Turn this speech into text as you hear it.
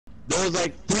was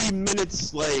like 3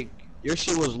 minutes, like, your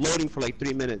shit was loading for like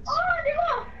 3 minutes.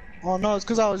 Oh no, it's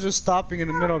because I was just stopping in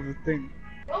the middle of the thing.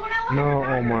 No,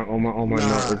 Omar, no,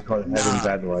 it's called having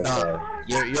bad Wi-Fi.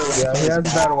 Your Yeah, he has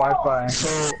bad Wi-Fi.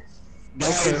 So,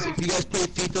 guys, if you guys play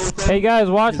FIFA with them, Hey guys,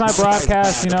 watch my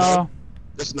broadcast, you know.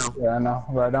 just know. Yeah, I know.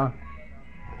 Right on.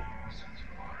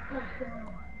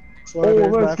 So Oh,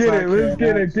 there's let's get Wi-Fi it. Let's get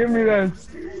cannon. it. Give me that.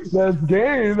 That's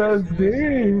game. That's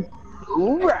game.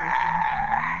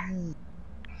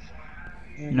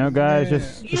 You know, guys,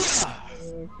 just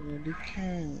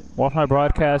watch my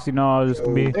broadcast. You know, I'll just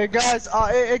be. Hey guys,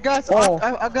 hey guys, Oh,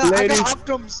 I got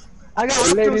Optum's. I got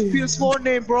Optum's PS4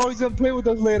 name, bro. He's gonna play with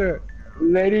us later.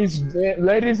 Ladies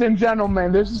and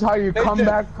gentlemen, this is how you come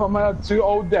back from a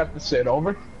 2-0 deficit.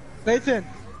 Over. Nathan,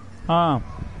 Huh?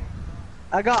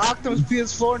 I got Optum's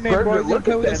PS4 name, bro. He's gonna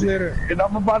play with us later. And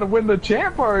I'm about to win the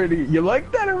champ already. You like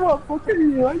that, motherfucker?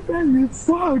 You like that? You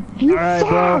suck. You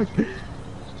Alright, suck.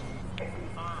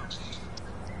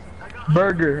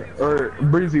 Burger or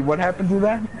Breezy, what happened to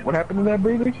that? What happened to that,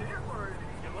 Breezy?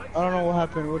 I don't know what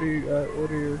happened. What are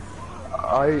you?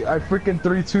 I freaking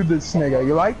 3-2 this nigga.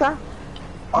 You like that?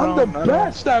 I'm the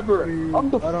best ever. I'm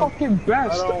the fucking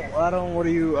best. I don't. What are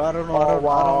you? I don't know. Oh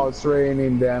wow, it's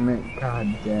raining. Damn it. God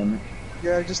damn it.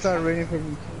 Yeah, it just started raining for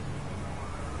me.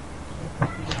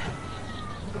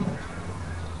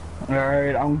 All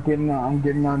right, I'm getting on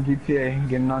GTA.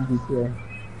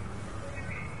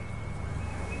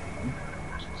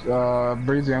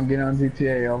 Breezy, I'm getting on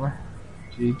GTA. Over.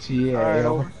 GTA. Alright,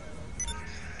 over.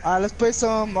 Alright, let's play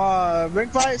some ring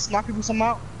fights. Knock people some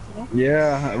out. You know?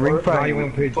 Yeah, ring Now fight. you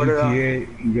want to play GTA?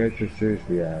 You guys are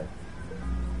seriously ass.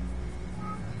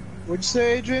 What'd you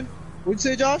say, Adrian? What'd you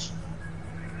say, Josh?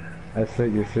 I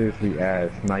said you're seriously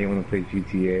ass. Now you want to play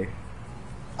GTA?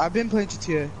 I've been playing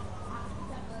GTA.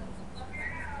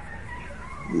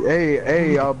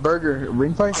 Hey, Burger,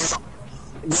 ring fight?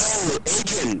 No,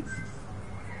 Adrian.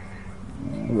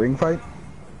 Ring fight?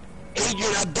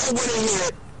 Adrian, I don't want to hear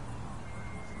it.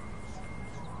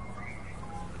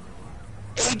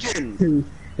 Adrian.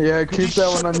 Yeah, keep that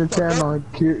one on your channel.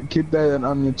 Keep that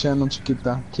on your channel,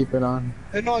 Chiquita. Keep it on.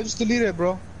 Hey, no, just delete it,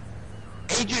 bro.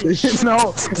 Adrian.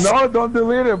 no, don't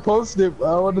delete it. Post it.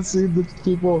 I want to see the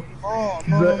people. Oh,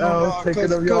 no.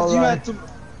 Taking of your life.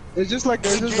 There's just like a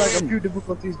few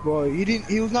difficulties, bro.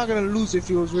 He was not gonna lose if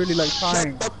he was really like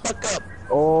trying. Shut the fuck up.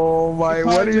 Oh my,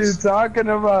 what are you talking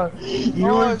about?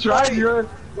 You were trying.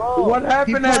 What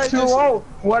happened at 2-0?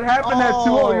 What happened at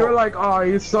 2-0? You're like, oh,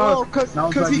 he sucks. No,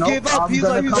 because he gave up. He's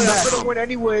like, I'm gonna win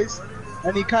anyways,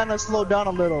 and he kind of slowed down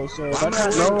a little. So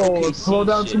that's no, slow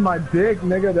down to my dick,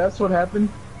 nigga. That's what happened.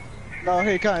 No,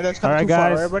 hey, that's kind of Alright, too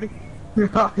far, guys. everybody.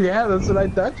 Yeah, that's what I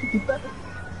thought. You keep that.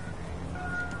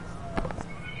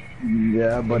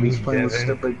 Yeah, but he's playing with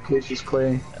stupid Cassius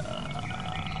Clay.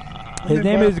 His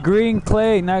name is Green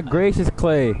Clay, not Gracious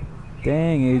Clay.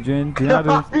 Dang, Adrian. Do you know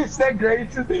how to... He said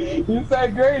gracious. He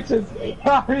said gracious. He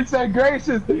said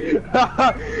gracious.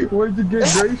 Where'd you get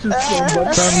gracious from,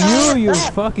 buddy? From you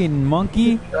fucking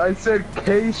monkey. I said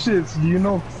Cassius. Do you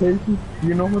know Cassius? Do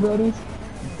you know who that is?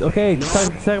 Okay,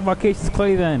 talk about Gracious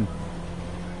Clay then.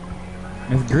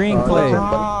 It's Green Clay.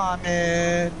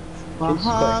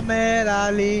 Muhammad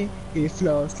Ali, he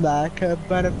flows like a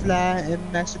butterfly and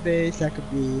masturbates like a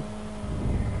bee.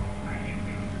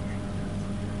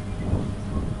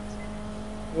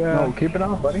 Yeah. No, keep it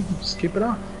on, buddy. Just keep it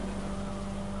on.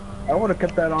 I would have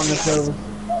kept that on this server.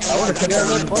 I would have kept that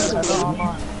on. I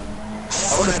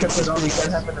would have kept it on if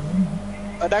that happened to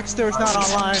me. Dexter is not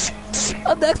online.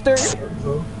 Dexter.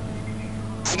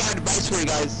 I got advice for you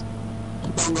guys.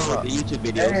 Keep on going with the YouTube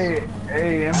videos.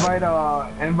 Hey, invite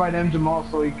Mjamals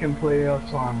so he can play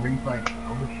us on ring fight.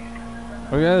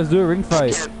 Okay, let's do a ring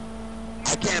fight.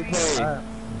 I can't play.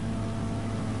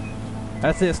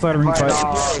 That's it, start a ring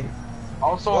fight.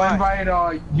 Also invite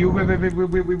you. What?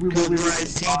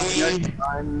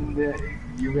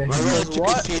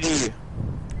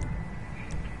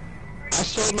 I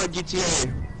sold my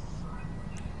GTA.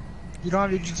 You don't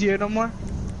have your GTA no more?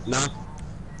 Nah.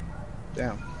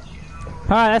 Damn.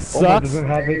 Hi, that sucks. doesn't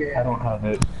have it. I don't have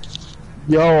it.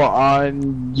 Yo,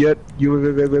 yet you. When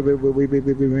is it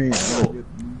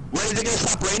gonna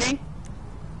stop raining?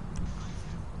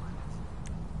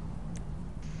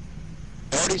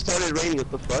 It already started raining, what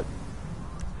the fuck?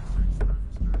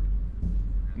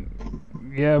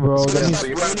 Yeah, bro.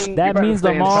 That means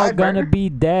the mall's gonna be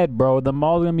dead, bro. The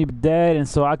mall's gonna be dead, and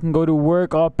so I can go to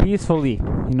work all peacefully.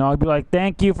 You know, I'll be like,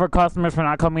 thank you for customers for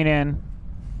not coming in.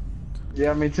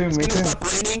 Yeah, me too. It's gonna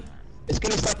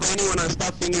stop raining when I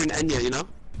stop fingering Enya, you know?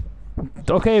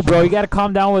 Okay, bro, you gotta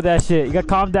calm down with that shit. You gotta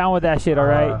calm down with that shit,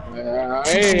 alright?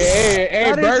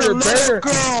 Hey, Burger.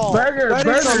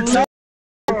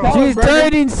 She's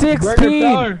turning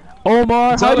 16!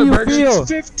 Omar, how do you feel?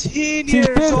 15 She's years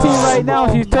 15 old. right now,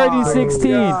 she's turning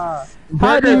 16.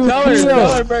 How do you Tell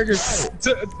feel? her, Burger.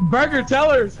 Burger, tell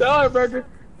her, Burger.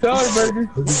 Tell her, Burger.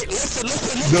 Go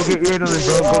get eared on it,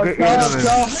 bro. Go get eared on it.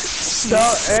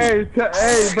 Hey,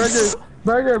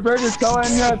 Burger, tell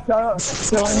Anya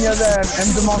that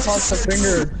Mjamals lost her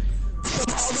finger.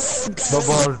 No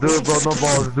balls, do it, bro. No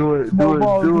balls, do it.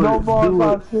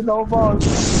 No balls.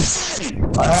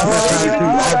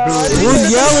 Who's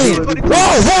yelling?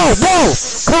 Whoa!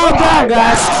 Calm down,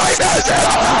 guys.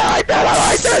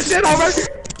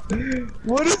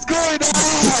 What is going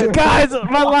on? Guys,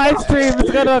 my live stream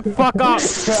is gonna fuck up.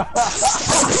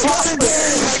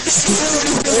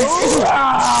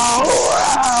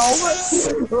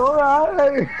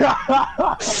 Alright.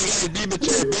 Be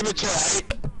mature.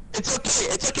 It's okay,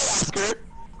 Oscar.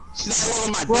 She's not one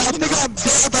of my Bro, I think I'm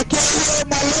dead. I can't hear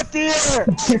my left ear.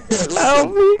 Help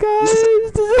me,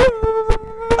 guys.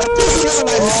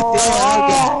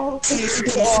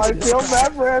 I feel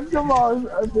bad for Mjamals.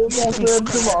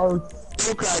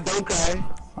 Don't cry.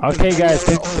 Okay, guys.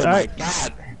 Oh Alright. my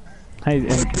God. Hey,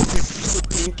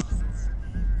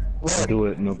 Do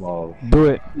it, no balls. do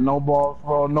it. No balls,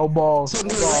 bro. No balls.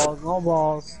 No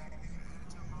balls.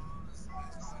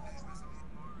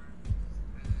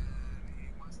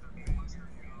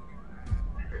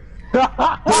 Oh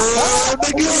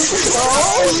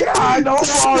yeah, no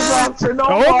balls, Oscar. No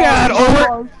balls. Oh God,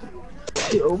 over.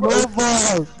 No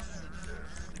balls.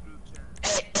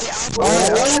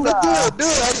 Do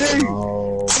it, I dare you.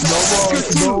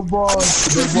 No balls.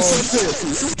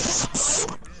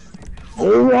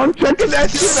 Oh, I'm checking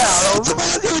that shit out.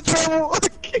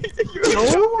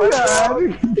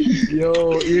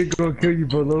 Yo, ear gonna kill you,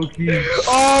 bro, low key.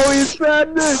 Oh, he's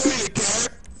madness.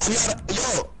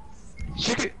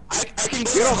 I can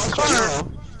get off car.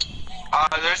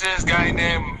 There's this guy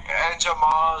named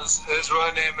Mjamals. His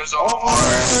real name is Omar.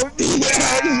 There's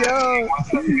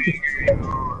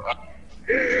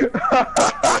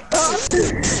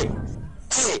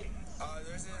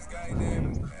this guy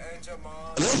named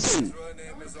Mjamals. Listen. His real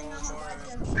name is Omar.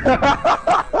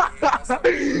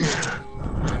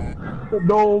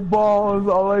 No balls,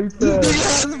 all I said.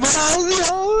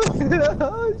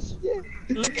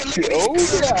 Look at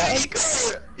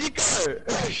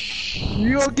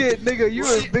You gonna get, nigga, you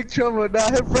in big trouble now,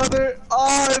 his brother.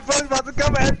 Oh, his brother's about to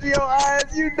come after your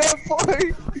ass, you that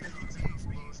boy.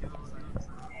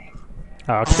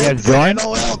 Can you guys join?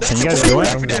 Can you guys join? I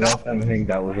remember the last time I think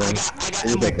that was on. It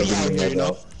was like a video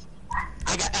ago.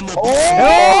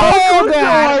 Oh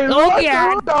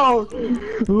God!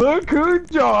 Look who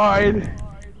joined!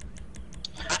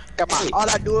 Come on, all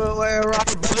I do is wear rock.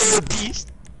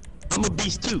 I'm a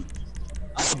beast too.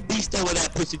 I'm a beast over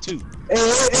that pussy too. Hey,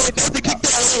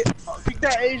 kick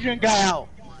that Asian guy out.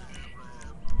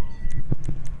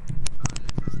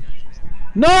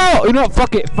 No! You know what?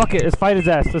 Fuck it. Let's fight his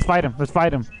ass. Let's fight him.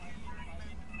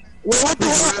 What the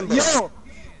fuck?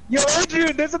 Yo,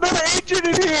 Adrian, there's another Adrian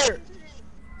in here.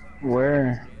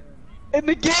 Where? In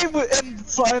the game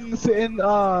in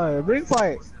ring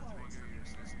fight.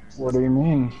 What do you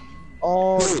mean?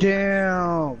 Oh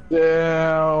damn,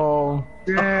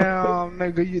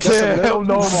 nigga, that's a little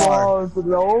no too far. balls,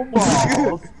 no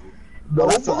balls. No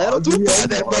That's a little too far,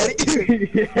 there,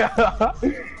 buddy. Yeah.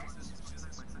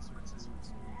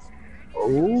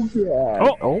 Oh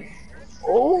yeah.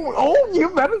 Oh, you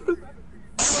better.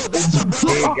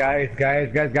 Hey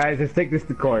guys, let's take this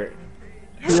to court.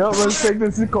 Yep, let's take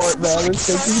this to court, man. Let's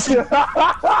take this to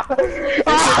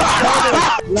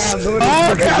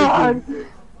Oh God!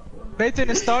 Nathan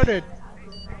has started.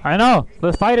 I know.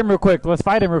 Let's fight him real quick.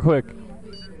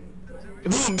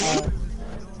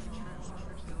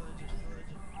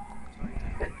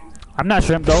 I'm not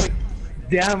shrimp though.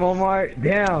 Damn, Omar,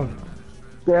 damn.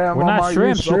 Damn, We're not Omar, you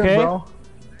shrimps, okay? Bro.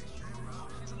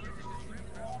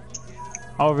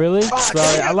 Oh really?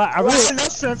 Sorry, I really.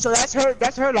 That's shrimp, so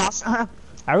that's her loss.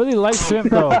 I really like shrimp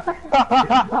though.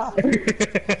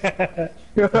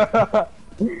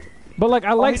 But like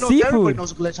I like seafood.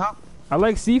 Knows glitch, huh? I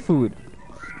like seafood.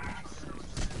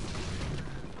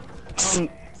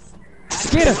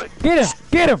 Get him,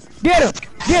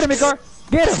 Icar.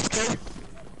 Get him.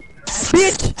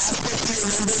 Bitch.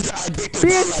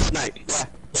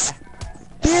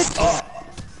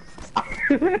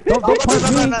 Don't punch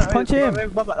me, punch him.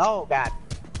 Oh God.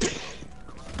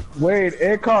 Wait,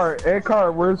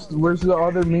 Icar, where's the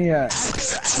other me at?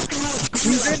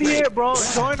 He's in here, bro.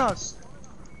 Join us.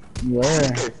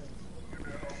 Where?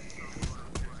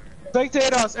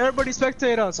 Spectate us. Everybody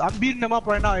spectate us. I'm beating him up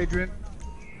right now, Adrian.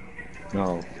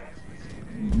 No.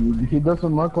 He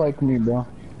doesn't look like me, bro.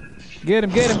 Get him,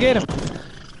 get him, get him.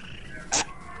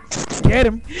 Get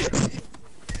him.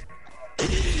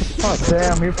 Oh,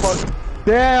 damn, he fuck.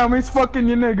 Damn, he's fucking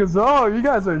you niggas. Oh, you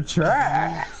guys are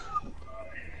trash.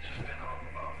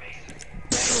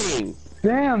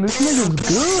 Damn, this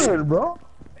nigga's good, bro.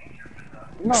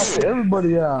 Knocked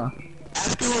everybody out.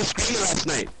 Ask who was screaming last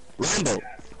night. Rambo.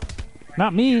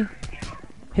 Not me.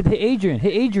 Hit Adrian.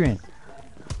 Hit Adrian.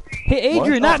 Hit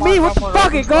Adrian, not me. What the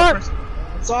fuck, Icar?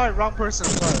 I'm sorry, wrong person.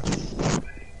 I'm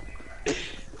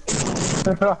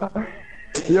sorry.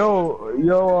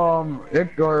 yo,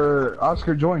 Ick or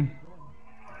Oscar join.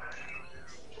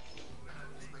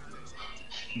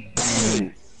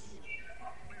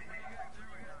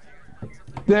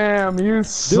 Damn, you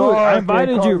suck. Dude, I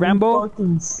invited Icar, you, Rambo.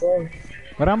 fucking suck.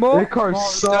 Rambo? Icar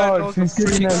sucks. He's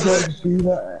getting his ass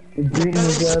beating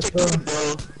his ass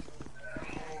up.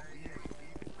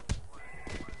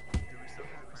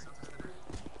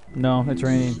 No, it's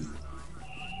raining.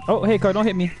 Oh, hey, Car, don't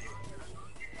hit me.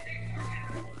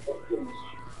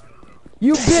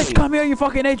 You bitch, come here, you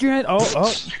fucking Adrian.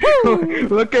 Oh.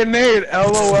 Look at Nate,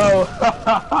 LOL.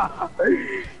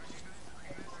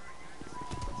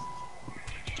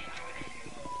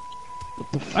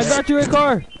 I got you,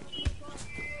 Icar.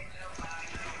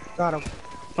 Got him.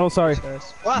 Oh, sorry.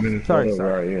 What? Sorry.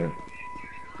 Right, yeah.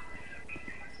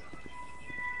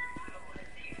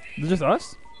 Is it just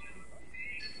us?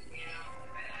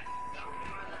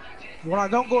 Well,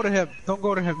 don't go to him. Don't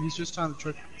go to him. He's just trying to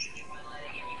trick.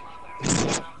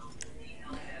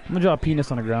 I'm gonna draw a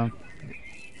penis on the ground.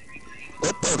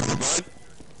 What the fuck?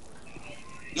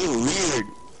 You weird.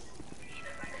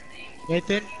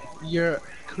 Nathan, you're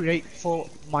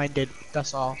creative-minded.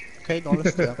 That's all. Okay, don't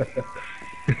listen to him.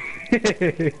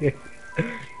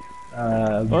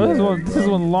 Oh, this is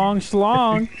one long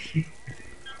schlong.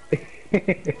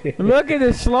 Look at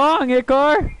this schlong,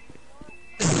 Icar.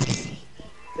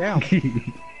 Damn.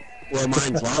 Well,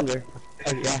 mine's longer.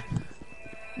 Yeah.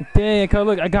 Dang, Icar,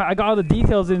 look, I got all the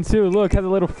details in too. Look, has a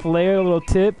little flare, a little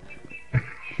tip.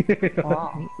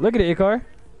 Wow. Look at it, Icar.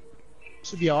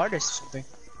 Should be an artist or something.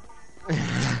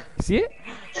 See it?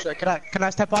 Can I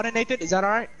step on it, Nathan? Is that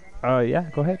alright? Yeah,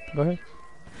 go ahead. Wow.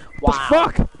 What the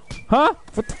fuck? Huh?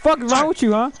 What the fuck is wrong with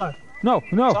you, huh? Sorry. No.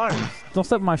 Sorry. Don't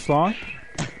step on my schlong.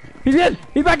 He's in!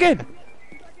 He's back in!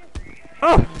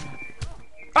 Oh!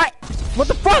 Alright! What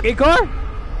the fuck, Icar?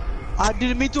 I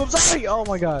didn't mean to. I'm sorry. Oh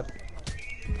my god.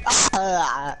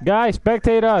 Guys,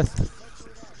 spectate us.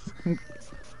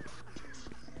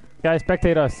 Guys,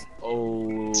 spectate us.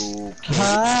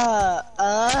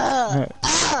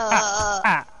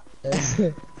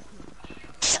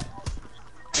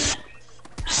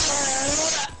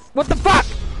 What the fuck?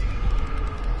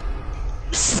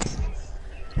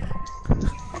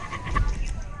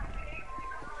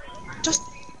 Just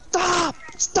stop!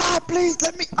 Stop, please!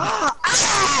 Let me.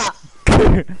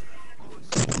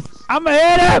 I'ma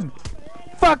hit him!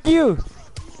 Fuck you!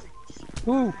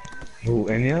 Ooh,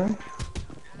 Enya?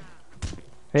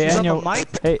 Hey, She's on Enyo. the mic?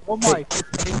 Hey, What mic?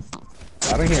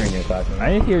 I don't hear Enya talking. I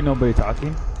didn't hear nobody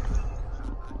talking.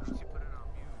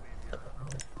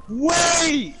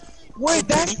 Wait! Wait,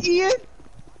 that's Ian?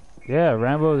 Yeah,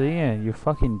 Rambo's Ian, you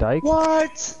fucking dyke.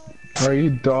 What? Are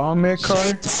you dumb,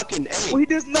 Icar? Talking, hey. Well, he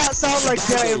does not sound like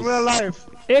that in real life.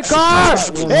 Icar!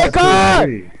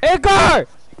 Icar! Icar!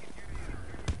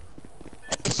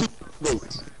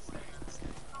 Wait.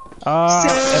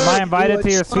 Am I invited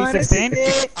to your Sweet 16?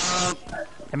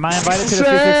 Am I invited to the Sweet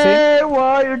 16? Say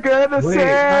what you're gonna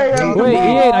say. Wait,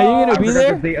 Ian, are you gonna be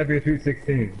there? The date of your Sweet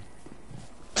 16.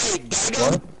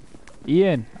 What?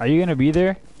 Ian, are you gonna be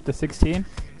there? The 16?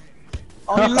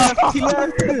 Oh, he left. He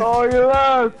left. Oh, you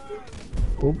left.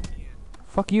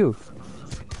 Fuck you.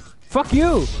 Fuck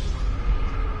you!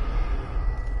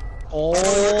 Oh,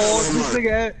 this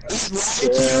nigga.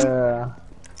 Yeah.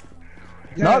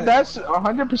 No, that's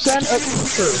 100%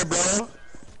 true.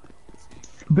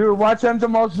 Dude, watch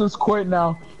Mjamals just quit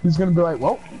now. He's gonna be like,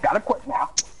 well, gotta quit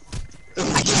now.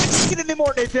 I can't take it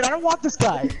anymore, Nathan. I don't want this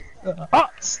guy. Dude,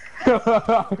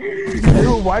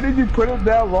 why did you put it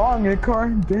that long,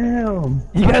 Icar? Damn.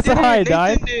 You guys see how I Nathan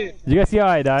died? did. You guys see how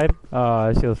I died? Oh,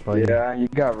 that shit was funny. Yeah, you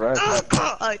got right.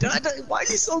 Why are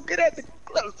you so good at the...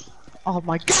 Oh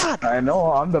my god. I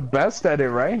know, I'm the best at it,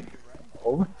 right?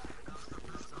 Oh.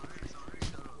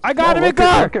 I got him, look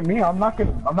Icar! at me, I'm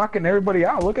knocking everybody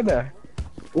out. Look at that.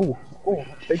 Ooh,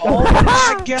 take that. Oh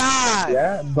my god.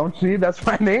 Yeah, don't see? That's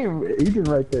my name, Ethan,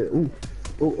 right there. Ooh.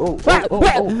 Oh.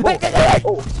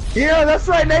 Yeah, that's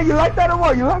right, Nate. You like that or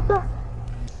what? You like that?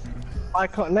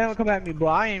 Let him come at me, bro.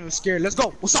 I ain't even scared. Let's go.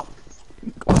 What's up?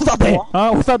 What's up, Dan?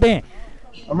 What's up, Dan?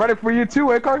 I'm ready for you too,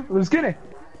 Akar. Let's get it.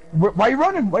 Why you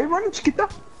running? Why you running, Chiquita?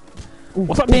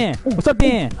 What's up, Dan? What's up,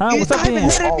 Dan? Huh? What's up, Dan?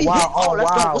 Oh wow! Oh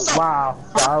wow! Wow!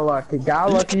 Got lucky.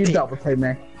 Got lucky. You double take,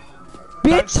 man.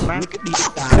 Bitch! Look at these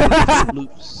guys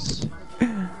loops.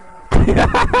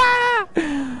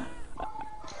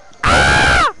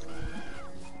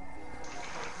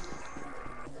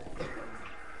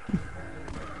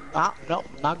 Ah, no,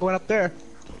 not going up there.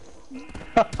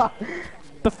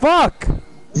 The fuck?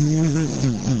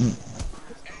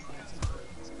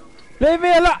 Leave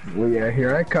me alone! Well, yeah,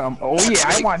 here I come. Oh yeah,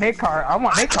 I want hit car. I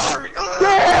want hit car.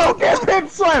 Yeah, get pimp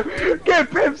slam. Get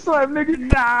pimp slam, nigga.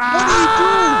 Nah!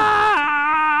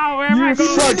 Where am I You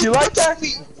going? suck. You like that?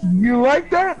 You like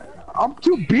that? I'm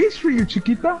too beast for you,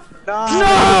 Chiquita.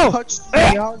 No!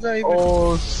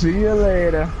 Oh, see you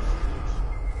later.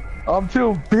 I'm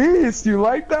too beast. You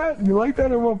like that? You like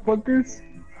that, motherfuckers?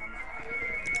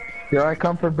 Here I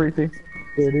come for Breathy.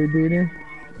 Oh,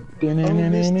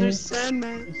 Mr.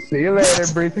 Sandman. See you later,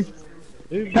 Breathy.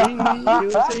 You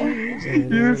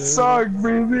suck,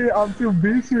 Breezy. I'm too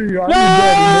beast for you. I'm your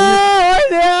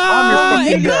daddy, nigga. I'm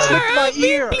your fucking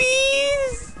daddy.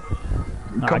 Please!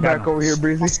 Come back over here,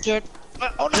 Breezy.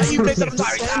 Oh no, you played them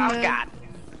sorry. Oh god.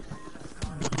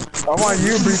 I want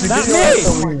you, Breezy. Not Get your ass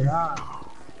over me. here. Oh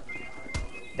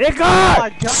Icar! my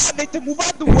god, Nathan, move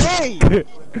out the way!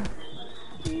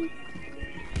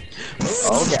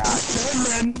 Oh god.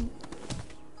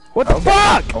 What the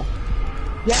fuck? Yeah,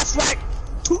 that's right.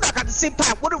 Two knock at the same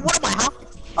time. What am I,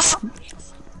 huh?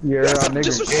 You're a nigga.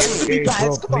 Disrespect me,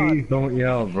 guys. Come on. Please don't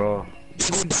yell, bro.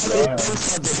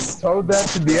 Told that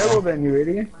to Diego then, you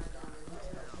idiot.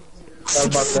 Thought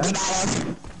about that.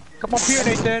 Come up here,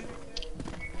 Nathan.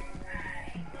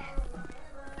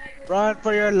 Run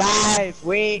for your life.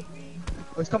 Wait.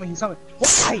 Oh, he's coming. He's coming.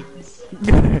 Why?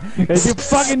 You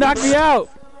fucking knocked me out!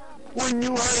 When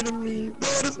you hurt me,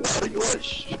 that is not a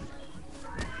wish.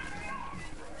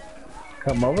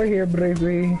 Come over here,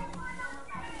 Breezy.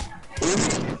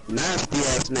 Nasty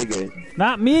ass nigga.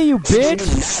 Not me, you You bitch!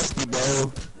 nasty,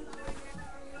 bro.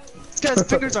 This guy's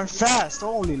fingers are fast.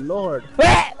 Holy lord.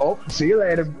 Oh, see you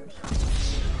later.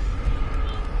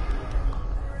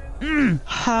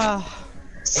 Ah.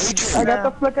 I got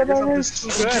the flicker This virus.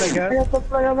 is too good, I I guess. got the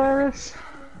flicker virus.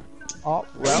 Oh,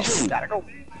 well, Adrian. gotta go.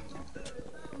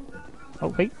 Oh,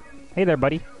 wait. Hey there,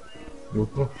 buddy.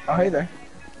 Oh, hey there.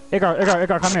 Icar,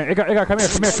 come here. Icar, come here.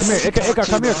 Icar,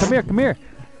 come here.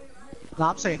 No,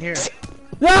 I'm saying here.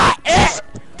 Ah! Adrian.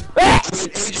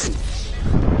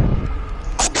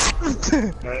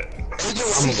 Adrian, why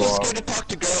are you so scared to talk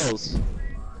to girls?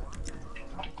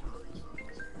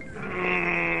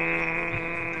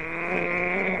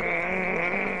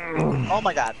 Oh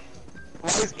my god. Why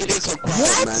is it so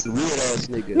quiet, man? Weird ass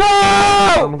nigga. No!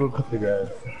 I'm gonna go cut the grass.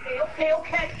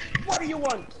 Okay. What do you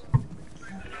want?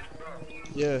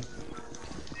 Yeah.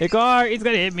 Icar, he's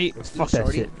gonna hit me. Fuck that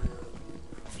Shorty. shit.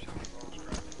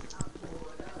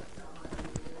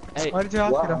 Hey, Why did you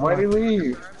ask me Wow, that? why'd he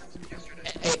leave?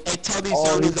 hey, tell these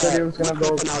Oh, he zombies said he that was gonna we're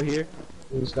go. open out here.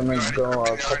 He was gonna go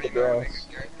cut the grass.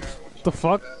 What the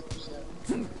fuck?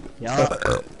 Yeah.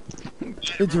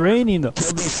 It's raining though.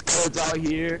 Tell these skulls out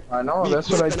here. I know, that's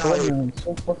what I told him. It's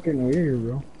so fucking weird,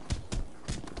 bro.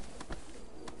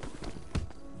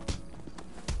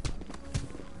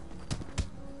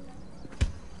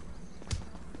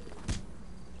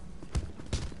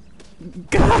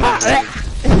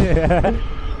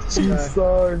 You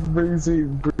suck, Breezy.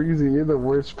 Breezy, you're the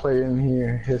worst player in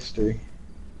here history.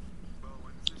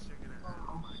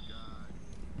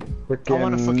 wanna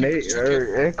Freaking fucking Nate check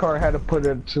or Akar had to put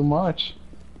in too much.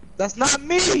 That's not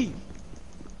me!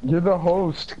 You're the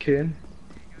host, kid.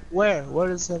 Where? Where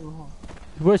is everyone?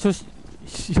 Which was,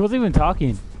 she wasn't even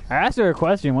talking. I asked her a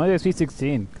question. When is Sweet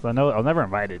 16? Because I know I'll never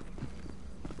invited.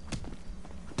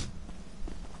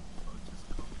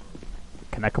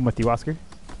 Can I come with you, Oscar?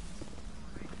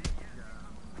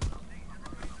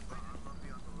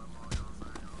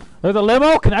 There's a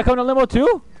limo? Can I come in a limo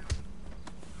too?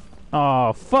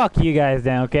 Oh, fuck you guys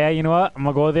then, okay? You know what? I'm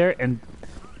gonna go there and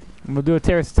I'm gonna do a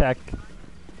terrorist attack.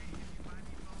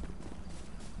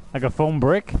 Like a foam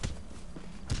brick?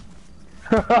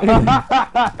 I'll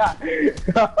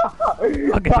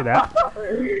get you that.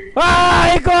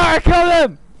 Ah, Igor, kill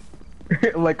him!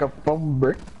 Like a foam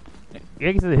brick.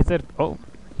 Yeah, he said, oh.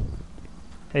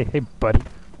 Hey, buddy.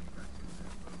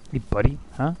 Hey, buddy,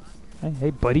 huh? Hey,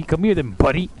 buddy, come here then,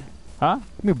 buddy. Huh? Come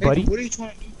here, buddy. Hey, what are you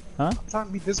trying to do? Huh? I'm trying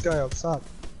to beat this guy up, stop.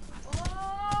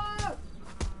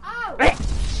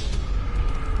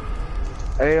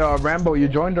 Hey, Rambo, you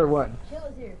joined or what?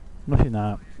 No, she's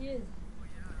not. Hey.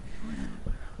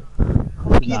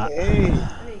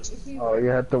 Oh, you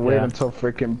have to wait until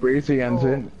freaking Breezy ends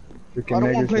it. I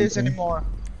don't want to play this anymore.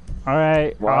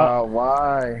 Alright. Wow,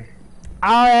 why?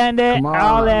 I'll end it. Come on,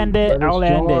 I'll end it. I'll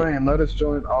end it. Let us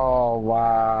join. Oh,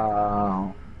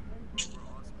 wow.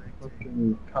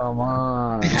 Fucking come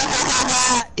on.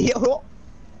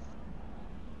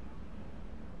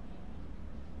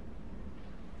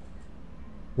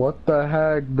 What the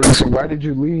heck, Breezy? Why did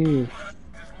you leave?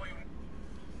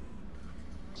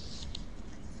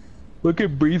 Look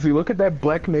at Breezy. Look at that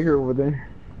black nigger over there.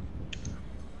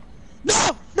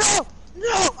 No! No!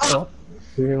 No! Oh,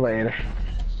 see you later.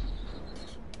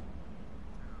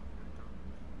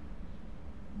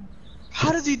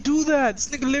 How does he do that? This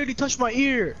nigga literally touched my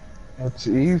ear. It's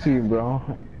easy, bro.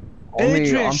 Only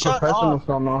Adrian, shut unprofessionals up.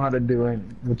 don't know how to do it.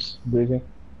 It's Breezy.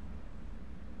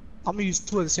 I'm gonna use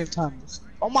two at the same time.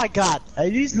 Oh my god, at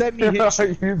least let me hit you.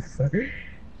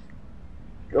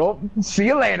 Oh, see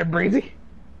you later, Breezy.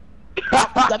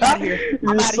 I'm out of here.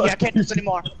 I'm out of here. I can't do this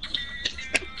anymore.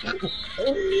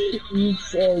 You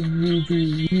said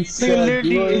Breezy. You Nigga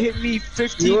literally hit me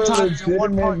 15 times in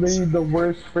one punch. You're the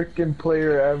worst freaking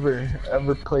player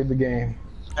ever played the game.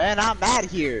 And I'm out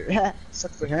of here.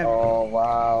 Suck for him. Oh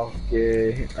wow.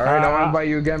 Okay. All right, I'll invite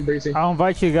you again, Breezy. I'll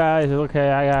invite you guys. Okay,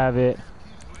 I have it.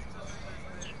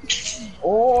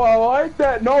 Oh, I like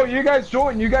that. No, you guys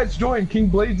join. You guys join. King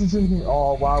Blaze is in here.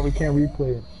 Oh wow, we can't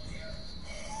replay it.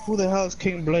 Who the hell is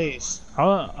King Blaze?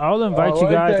 I'll invite you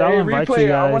guys. That. I'll Hey, invite replay you it.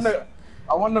 guys.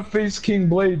 I want to face King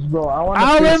Blaze, bro. I'll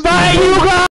invite you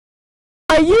guys.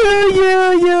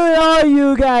 All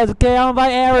you guys. Okay, I'll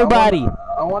invite everybody.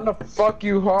 I want to fuck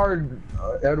you hard,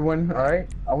 Edwin. All right.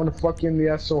 I want to fuck you in the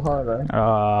ass so hard, all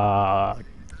right?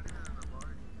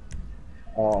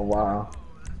 Oh wow.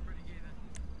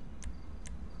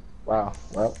 Wow.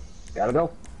 Well, gotta go.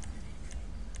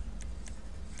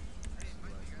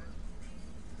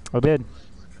 I did.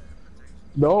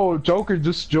 No, Joker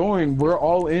just joined. We're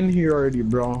all in here already,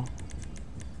 bro.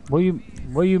 What you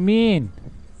mean?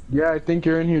 Yeah, I think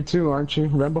you're in here too, aren't you,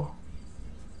 Rebel?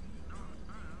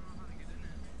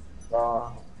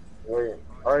 Wait.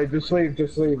 Alright, just leave,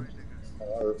 just leave.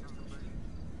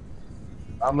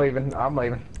 I'm leaving. I'll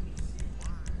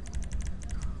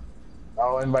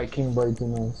invite King Blade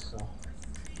in this, so.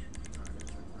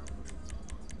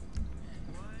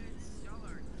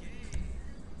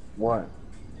 What?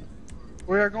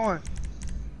 Where are you going?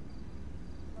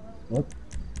 What?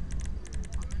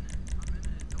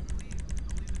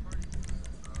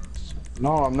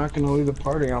 No, I'm not gonna leave the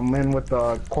party. I'm in with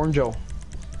Corn Joe.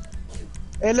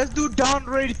 Hey, let's do Down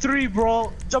Raid 3,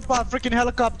 bro. Jump on freaking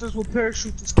helicopters with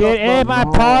parachutes and stuff. Get in my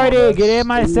party. Get in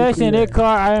my stupid. session, Icar.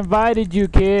 I invited you,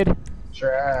 kid.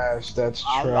 Trash. That's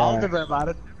trash. I'll never about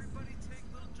it.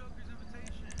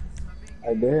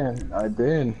 I did.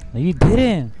 No, you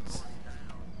didn't.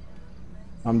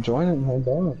 I'm joining. Hold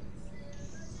on.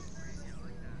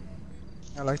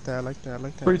 I like that.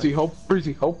 Breezy hope.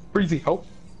 Breezy hope. Breezy hope.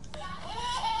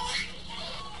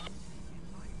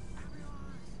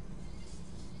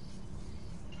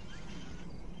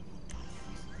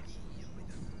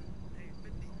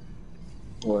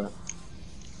 What?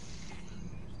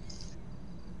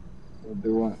 What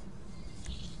do what?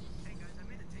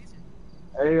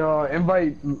 Hey,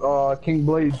 invite King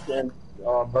Blaze and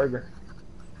Burger.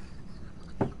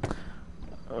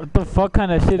 What the fuck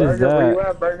kind of shit Burger, is that? where you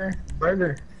at, Burger?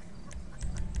 Burger.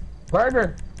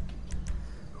 Burger.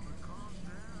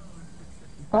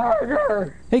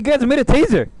 Burger. Hey, you guys made a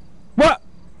taser. What?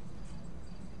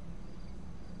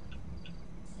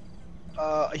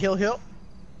 Hill.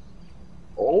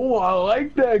 Oh, I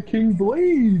like that, King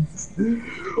Blaze.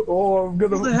 Oh, I'm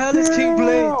gonna. Who the hell is King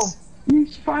Blaze?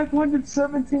 He's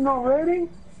 517 already?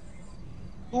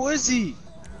 Who is he?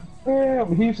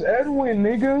 Damn, he's Edwin,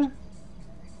 nigga.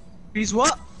 He's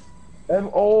what?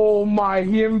 Oh my,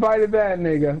 he invited that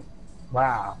nigga.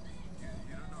 Wow.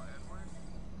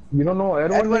 You don't know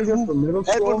Edwin, nigga, from middle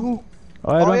school? Edwin who?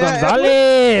 Oh, Edwin yeah,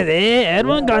 Gonzalez.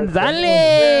 Edwin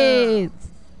Gonzalez.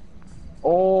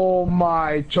 Oh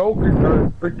my,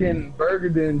 Joker, freaking Burger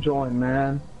didn't join,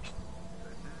 man.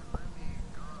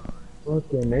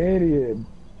 Fucking idiot,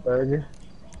 Burger.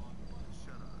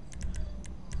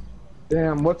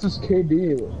 Damn, what's his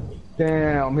KD?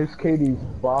 Damn, his KD's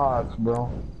box,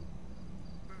 bro.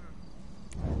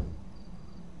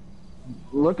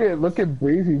 Look at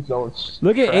Breezy's though.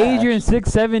 Look at Adrian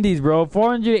 670s, bro.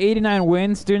 489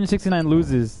 wins, 369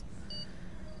 loses.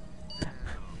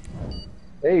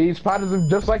 Hey, he's positive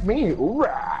just like me.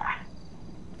 Hoorah!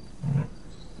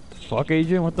 Fuck,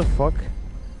 Adrian, what the fuck?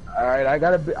 Alright, I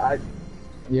gotta be.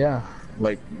 Yeah.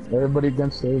 Like, Everybody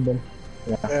against everybody.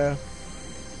 Yeah.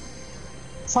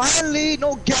 Finally,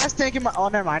 no gas tank in my. Oh,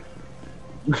 never mind.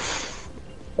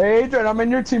 Hey, Adrian, I'm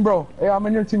in your team, bro. Hey, I'm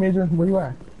in your team, Adrian. Where you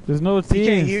at? There's no He can't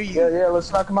team. hear you. Yeah,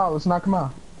 let's knock him out. Let's knock him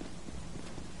out.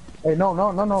 Hey, no.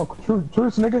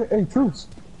 Truce, nigga. Hey, truce.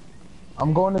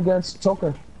 I'm going against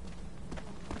Choker.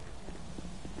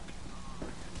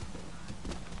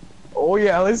 Oh,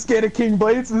 yeah, let's get it, King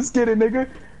Blades. Let's get it, nigga.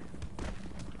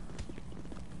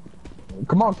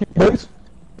 Come on, King Blades.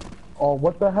 Oh,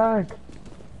 what the heck?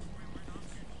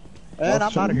 And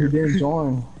I'm out of You here. didn't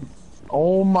join.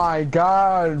 Oh my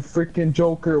god, freaking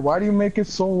Joker. Why do you make it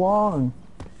so long?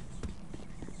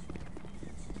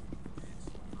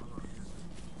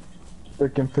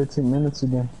 Freaking 15 minutes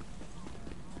again.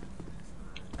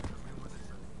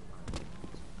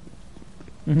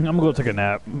 I'm gonna go take a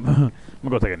nap. I'm gonna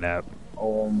go take a nap.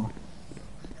 Oh my.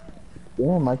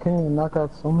 Damn, I can't even knock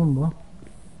out someone, bro.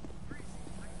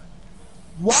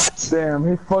 What? Damn,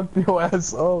 he fucked your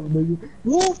ass up, nigga.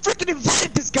 Who freaking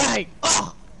invited this guy?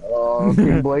 Ugh. Oh,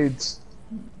 King Blades.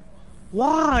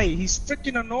 Why? He's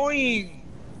freaking annoying.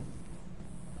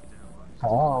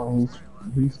 Oh,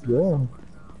 he's good.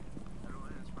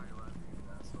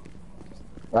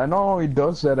 I know he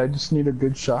does that, I just need a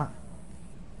good shot.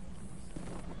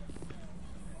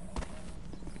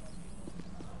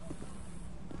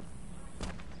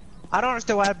 I don't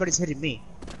understand why everybody's hitting me.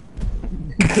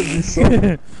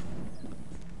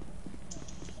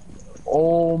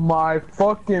 Oh my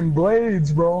fucking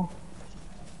blades, bro.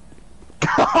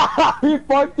 He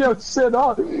fucked your shit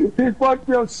up. He fucked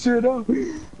your shit up.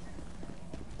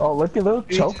 Oh, look at little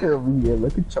Choker over here.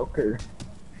 Look at Choker.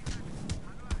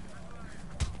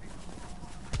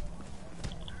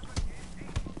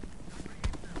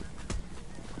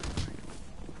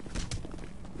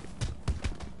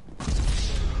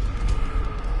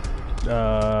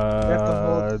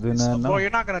 Do not know. Bro, you're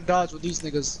not gonna dodge with these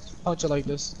niggas. Punch you like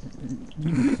this.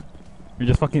 You're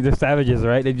just fucking, they're savages,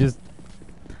 right? They just,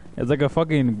 it's like a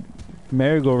fucking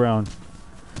merry-go-round.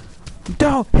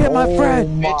 Don't hit my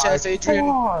friend! Bitch ass Adrian.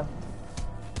 God.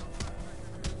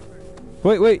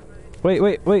 Wait.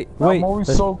 I'm always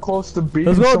so close to beating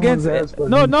Let's go someone's against ass, but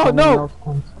no. someone else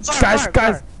comes.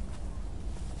 Guys.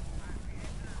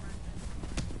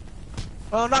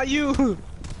 Oh, not you.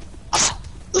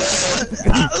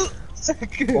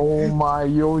 Oh my,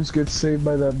 you always get saved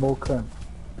by that bullcrap.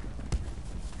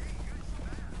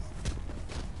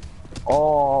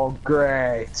 Oh,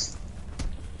 great.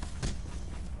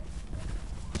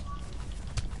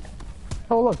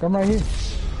 Oh look, I'm right here.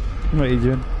 What are you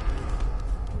doing?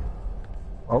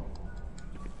 Oh.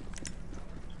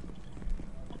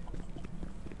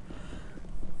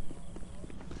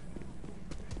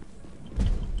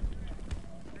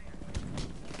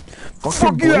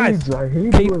 Fuck you guys! Blades, I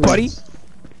hate Hey, blades. buddy.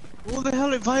 Who the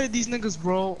hell invited these niggas,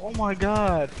 bro? Oh my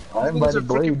god. I These niggas are invited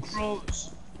freaking Blades.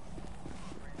 pros.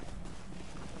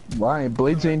 Why?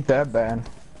 Blades ain't that bad.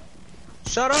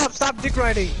 Shut up! Stop dick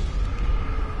riding.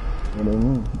 What do you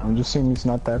mean? I'm just saying he's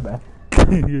not that bad.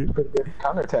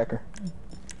 Counterattacker.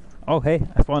 Oh, hey,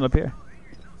 I spawned up here.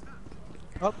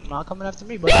 Oh, not coming after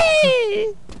me, but.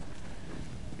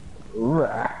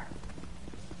 Rah.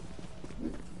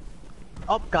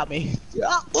 Oh, got me.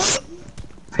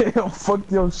 Damn, fuck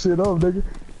your shit up, nigga.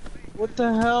 What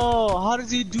the hell? How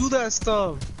does he do that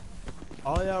stuff?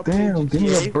 Oh yeah. Damn, give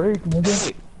me a break, nigga.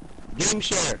 Hey, game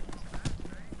share.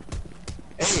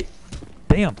 Hey,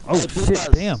 Damn. Oh, Hey, shit, Lucas.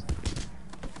 damn.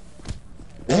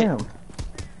 Damn.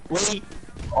 wait.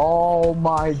 Oh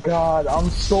my god, I'm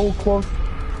so close.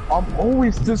 I'm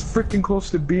always this freaking close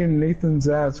to being Nathan's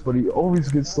ass, but he always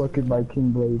gets lucky by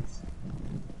King Blades.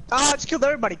 Ah, just killed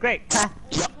everybody. Great.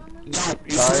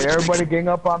 Alright, everybody gang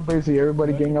up on Busy.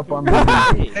 Everybody gang up on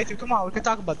Busy. Nathan, come on. We can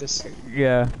talk about this.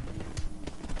 Yeah.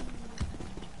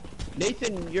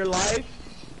 Nathan, you're live?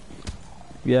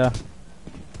 Yeah.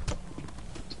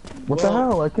 What the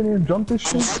hell? I can't even jump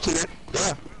this I'm shit. watching it.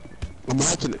 Yeah. I'm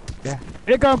watching it. Yeah.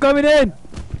 Here I'm coming in!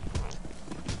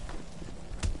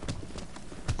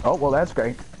 Oh, well, that's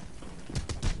great.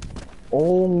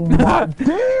 Oh my. Damn,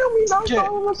 he knocked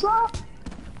all of us out.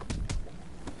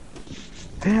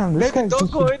 Damn, this Nathan, guy's don't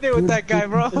just go a in there with good that guy,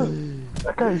 bro.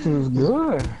 That guy's just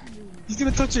good. He's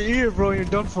gonna touch your ear, bro. You're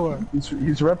done for.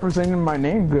 He's representing my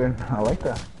name good. I like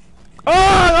that. Oh,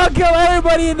 I'll kill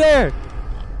everybody in there!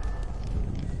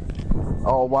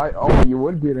 Oh, why? Oh, you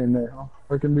would get in there, huh?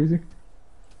 Freaking busy.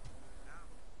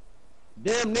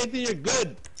 Damn, Nathan, you're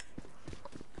good.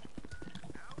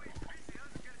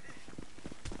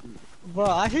 Bro,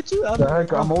 I hit you. The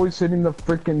heck, I'm always hitting the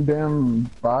freaking damn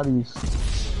bodies.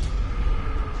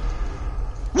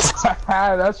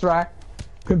 That's right.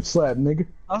 Pimp slap, nigga.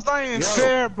 That's not even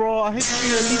fair, bro. I hate to be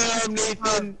at least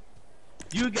Nathan,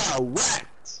 you got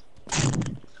whacked.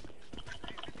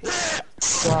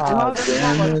 God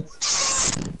damn it.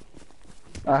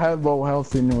 I had low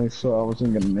health anyway, so I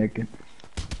wasn't gonna make it.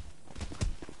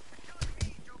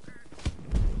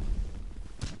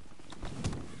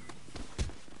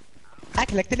 I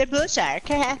collected a blue shark.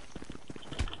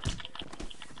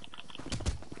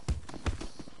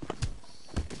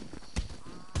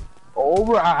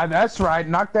 Alright, that's right.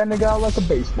 Knock that nigga out like a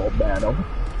baseball bat. Oh.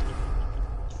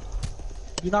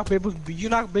 You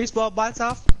knock baseball bats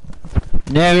off?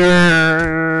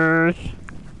 Never.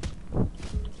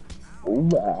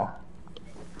 Alright.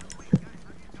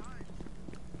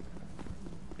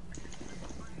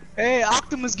 Hey,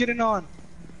 Optimus getting on.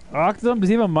 Octum, does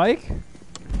he have a mic?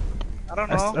 I don't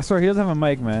know. I swear he doesn't have a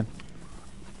mic, man.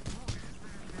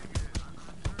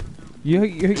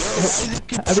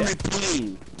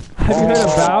 Have you heard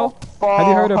of Bow? Have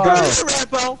you heard of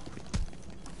Bow?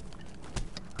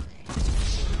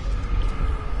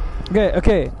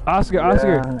 Okay,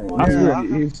 Oscar.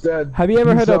 He's dead. Have you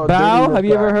ever heard of Bow? Have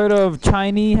you ever heard? heard of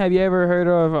Chinese? Have you ever heard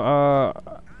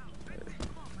of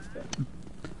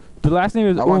the last name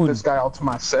is I Un. want this guy all to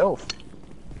myself.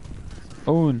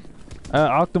 Un.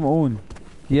 Octum Un.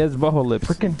 He has butthole lips.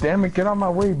 Freaking damn it, get on my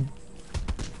way.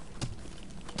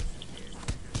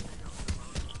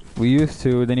 We used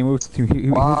to, then he moved to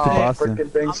Boston.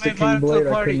 Freaking thanks to I'm King invited to Blade, the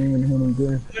I party. couldn't even hit him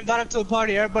good. Invite him to the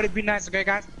party. Everybody be nice, okay,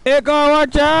 guys? Hey, go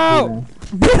watch out!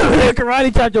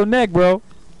 Karate chop your neck, bro.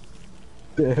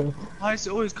 Damn. Why is he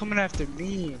always coming after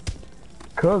me?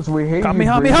 Cause we hate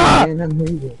Kamehameha!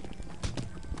 you.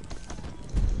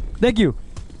 Thank you.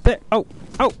 Oh.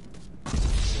 I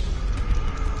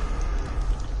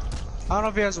don't know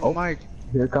if he has a mic.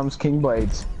 Here comes King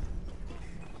Blades.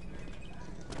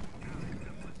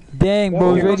 Dang,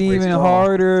 bro, it's getting even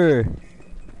harder.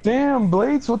 Damn,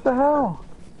 Blades, what the hell?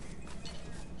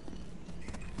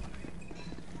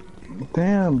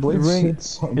 Damn,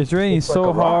 Blades. It's raining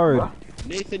so hard.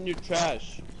 Nathan, you're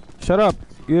trash. Shut up.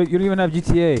 You don't even have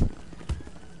GTA.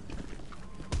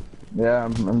 Yeah,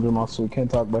 I'm doing also. We can't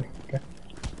talk, buddy. Okay.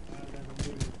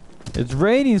 It's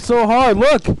raining so hard.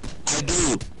 Look. I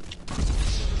do.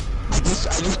 I just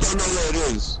don't know where it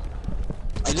is.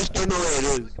 I just don't know where it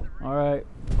is. All right.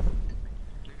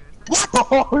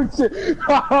 Oh shit!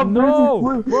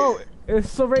 No, bro. It's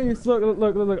so raining.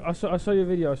 Look. I'll show you a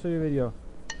video.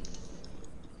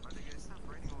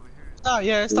 Oh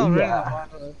yeah, it's not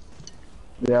raining.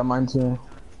 Yeah, mine too.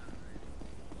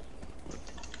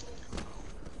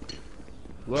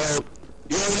 Well,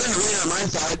 you know, it didn't rain on my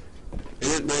side. It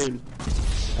didn't rain.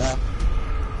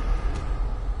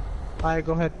 Alright,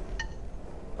 go ahead.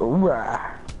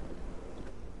 Alright.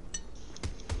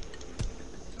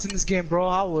 It's in this game, bro.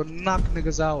 I will knock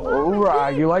niggas out.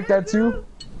 Alright, you like that too?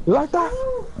 You like that?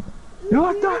 You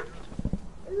like that?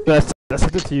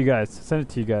 Send it to you guys. Send it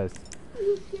to you guys. Are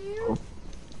you scared?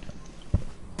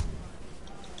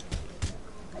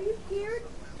 Are you scared?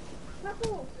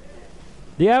 Purple.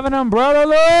 Do you have an umbrella,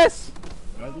 Lewis?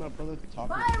 Why is my brother talking?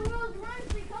 Buy a Rolls Royce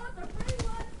because it's a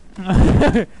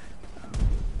free one.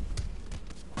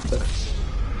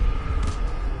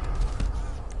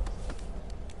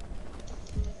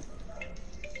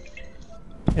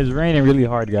 It's raining really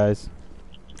hard, guys.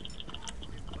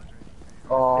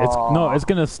 It's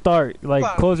gonna start. Like,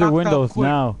 close your windows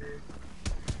now.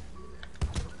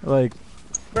 Like,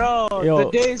 bro, yo.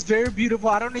 the day is very beautiful.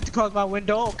 I don't need to close my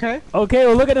window, okay? Okay,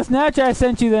 well look at the Snapchat I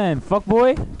sent you then, fuck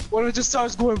boy. When it just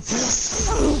starts going.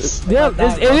 Yeah,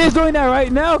 it is doing that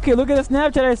right now. Okay, look at the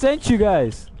Snapchat I sent you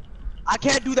guys. I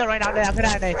can't do that right now.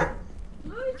 Nathan.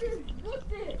 Louis just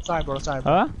booked it. Sorry, bro.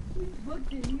 Huh? He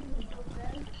booked it. He was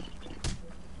like,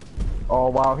 Oh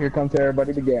wow, here comes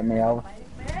everybody to get me. Oh,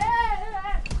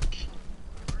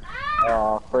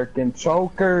 freaking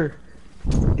choker.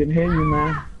 Can hear you,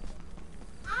 man.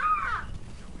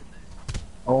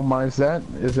 Oh my, is that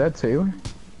Taylor?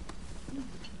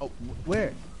 Oh,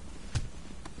 where?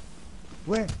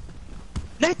 Where?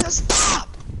 Nathan, stop!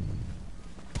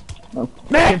 Oh,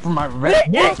 came from my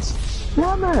red. What?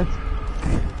 Damn it!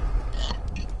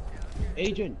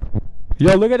 Agent.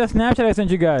 Yo, look at the Snapchat I sent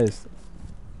you guys.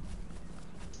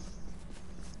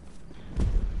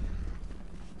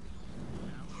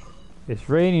 It's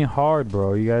raining hard,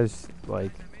 bro. You guys,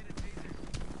 like...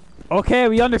 Okay,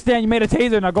 we understand you made a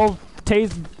taser. Now go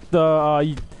tase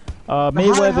the, How the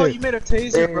hell Mayweather. you made a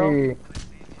taser, bro? Hey,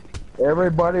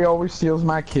 everybody always steals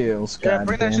my kills. Yeah,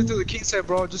 bring that goddamn. shit to the king set,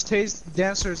 bro. Just tase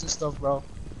dancers and stuff, bro.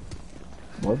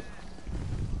 What?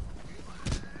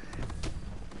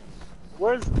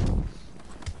 Where's...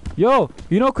 Yo,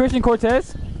 you know Christian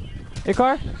Cortez?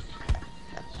 Icar?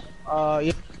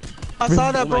 Yeah. I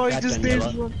saw that, Oh my bro. He God, just did.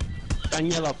 Daniela.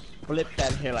 Daniela, flip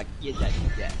that hair like, yeah.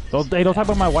 Don't talk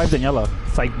about my wife Daniela.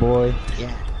 Psych boy.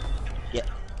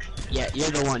 Yeah, you're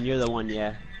the one,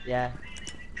 yeah.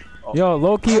 Yo,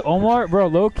 low key, Omar, bro,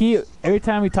 low key. Every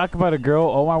time we talk about a girl,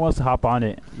 Omar wants to hop on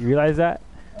it. You realize that?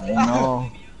 I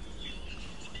know.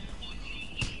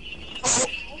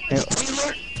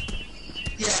 Taylor?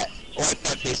 Yeah, like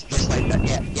that face, just like that,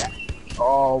 yeah.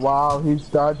 Oh wow, he's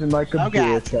dodging like a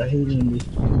bitch. I hate him.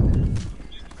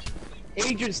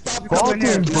 Adrian, stop coming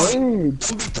here. Fucking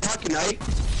Don't be talking, right?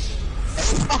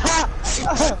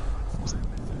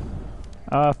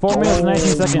 4 minutes and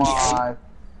 19 seconds. My.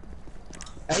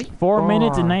 4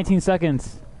 minutes and 19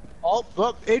 seconds. Oh,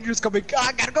 look, Adrian's coming.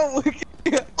 I gotta go.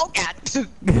 Oh, God.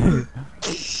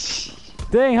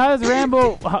 Dang, how does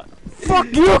Rambo...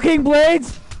 Fuck you, King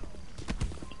Blades!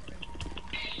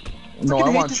 No, I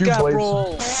want you, guy, Blades.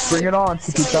 bro. Bring it on,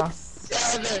 Chiquita.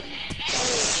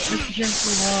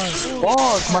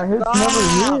 Fuck, my hits never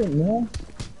hit, man.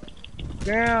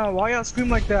 Damn, why y'all scream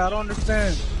like that? I don't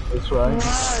understand. That's right.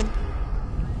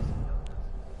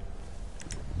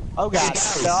 Oh, God.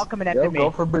 They're all coming after me. Go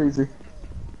for Breezy.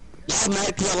 Yeah,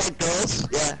 man, 'cause I like girls.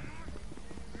 Yeah.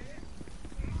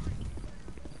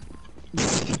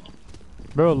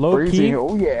 Bro, low Breezy, key.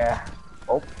 oh yeah.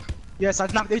 Oh. Yes, I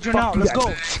knocked Adrian out. Let's go.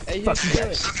 Hey, you Fuck you do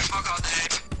it. Fuck all day.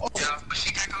 Yeah, but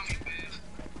she can't call me bitch.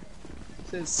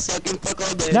 Says sucking fuck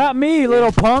all day. Not me,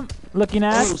 little pump looking Oh,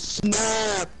 ass.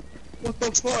 snap. What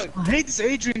the fuck? I hate this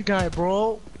Adrian guy,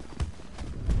 bro.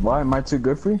 Why, am I too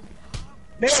good for you?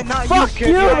 Man, not Fuck you,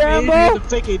 you, kid. Rambo. Adrian, the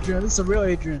fake Adrian. This is a real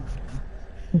Adrian.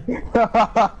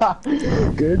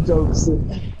 Good jokes.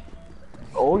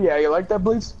 Oh yeah, you like that,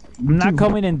 Blaze? I'm not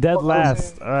coming in dead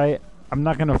last, alright? I'm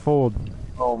not gonna fold.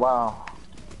 Oh wow.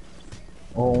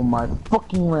 Oh my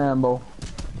fucking Rambo.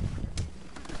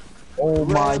 Oh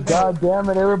my god damn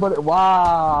it, everybody.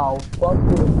 Wow. Fuck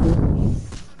this, dude.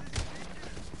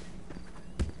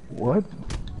 What?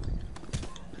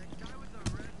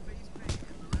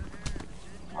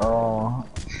 Oh,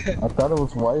 I thought it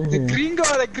was white The here. gringo.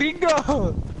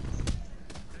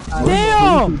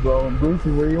 Damn! Brucey, bro.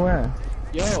 Brucey, where you at?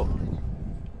 Yo.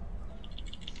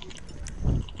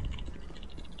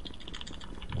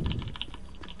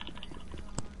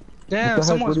 Damn, What the heck,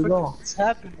 someone's where'd he go? freaking. What's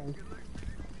happening?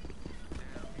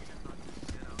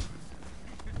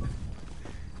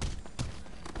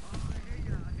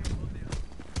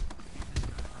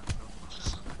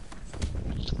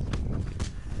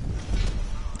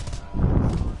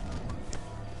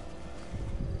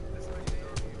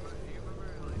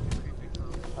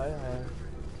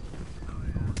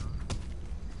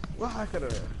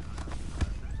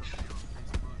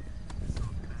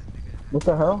 What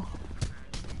the hell?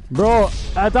 Bro,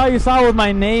 I thought you saw with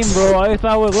my name, bro. I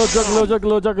thought it was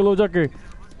Little Joker.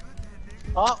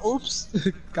 Oh, oops.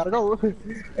 Gotta go.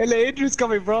 Hey, Adrian's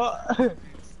coming, bro.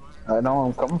 I know,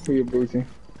 I'm coming for you, Brucey.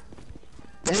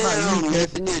 Damn,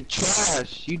 Nathan, you're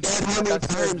trash. You died how many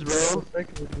times, bro?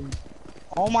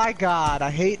 Oh my god, I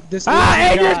hate this.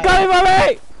 Adrian's guy. coming for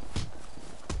me!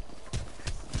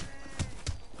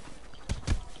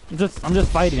 I'm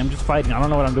just fighting. I don't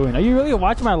know what I'm doing. Are you really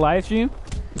watching my live stream?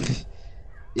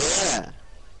 Yeah.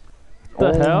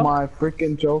 The hell? My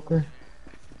freaking Joker.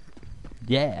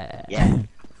 Yeah. Yeah.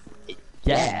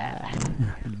 Yeah.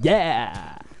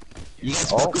 Yeah. You guys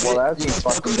Oh, fuck with well, it? that's You a guys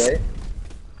fuck fucking with it? day.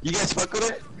 You guys fuck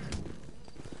with it?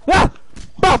 Ah!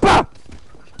 Bah, bah!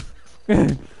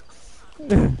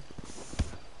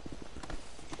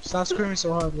 Stop screaming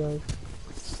so hard, guys.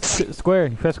 Square.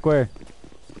 Press square.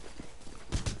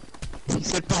 He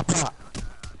said, Papa.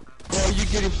 Bro, you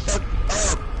getting fucked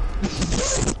up.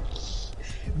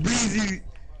 Breezy.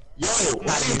 Yo,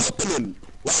 why are you helping him?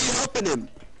 Why are you helping him?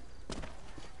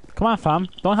 Come on, fam.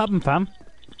 Don't help him, fam.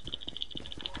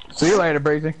 See you later,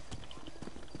 Breezy.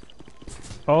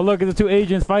 Oh, look at the two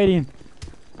agents fighting.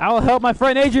 I will help my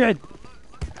friend Adrian.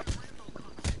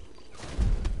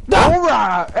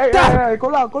 Alright! Hey,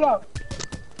 go out.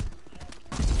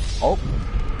 Oh.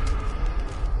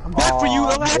 I'm back for you.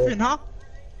 What man. happened, huh?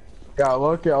 Got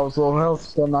lucky, I was low health,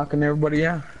 still knocking everybody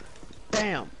out.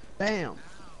 Bam.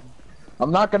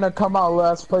 I'm not gonna come out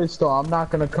last place, though. I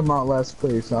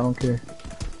don't care.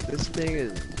 This thing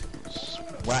is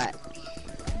whack.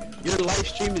 Your live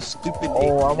stream is stupid.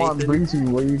 Oh, I want Nathan. Breezy.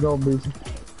 Where you go, Breezy?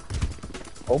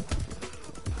 Oh.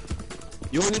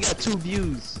 You only got 2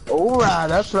 views. Alright,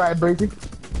 that's right, Breezy.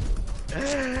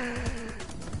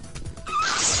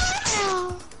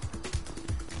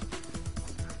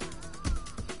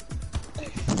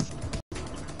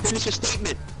 Finish your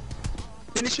statement.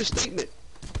 finish your statement.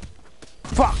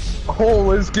 Fuck. Oh,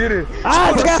 let's get it.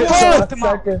 Ah, I got Right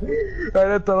four. right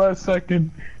at the last second.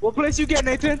 What place you get,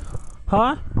 Nathan?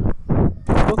 Huh?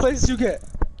 What place you get?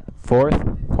 Fourth.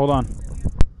 Hold on.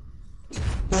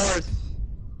 Fourth.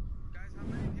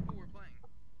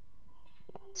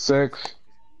 6.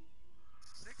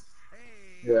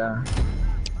 Yeah.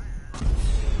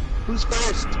 Who's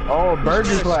first? Oh,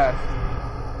 Burger's last.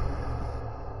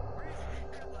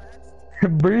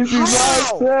 Breezy's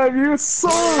last, Sam. You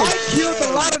suck. I killed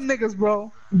a lot of niggas,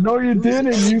 bro. No, you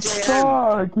didn't. You AJM?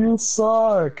 suck. You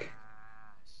suck.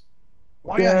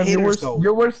 Why you Damn, haters though?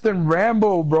 you're worse than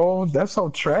Rambo, bro. That's how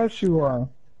trash you are.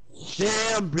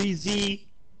 Damn, Breezy.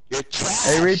 You're trash.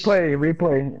 Hey,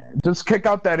 replay. Just kick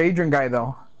out that Adrian guy,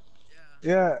 though.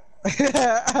 Yeah.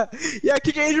 Yeah,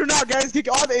 kick Adrian out, guys. Kick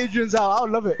all the Adrians out. I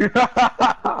would love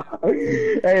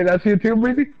it. Hey, that's you too,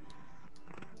 Breezy?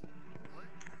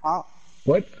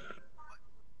 What?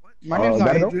 My name's not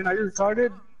gotta go? Adrian. Are you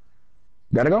retarded?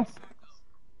 Gotta go?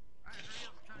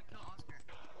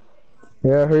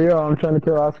 Yeah, hurry up. I'm trying to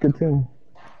kill Oscar, too.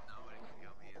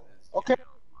 Okay.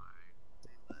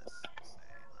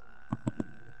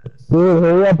 Dude,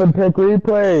 hurry up and pick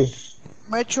replay.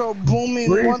 Metro Booming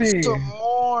Breezy. wants some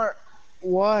more.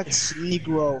 What,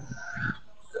 Negro?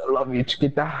 I love you,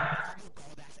 chiquita.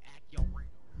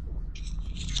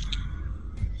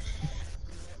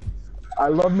 I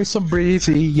love me some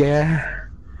Breezy, yeah.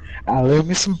 I love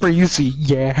me some Breezy,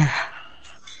 yeah.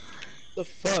 What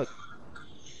the fuck?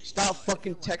 Stop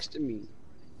fucking texting me.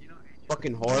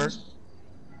 Fucking whore.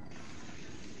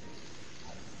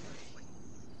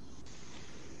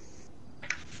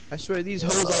 I swear these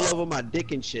hoes all over my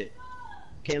dick and shit.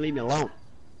 Can't leave me alone.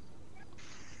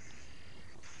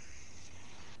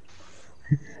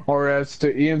 Or as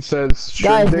to Ian says,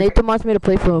 Guys, Shindig. Nathan wants me to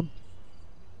play for him.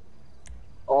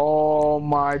 Oh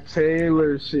my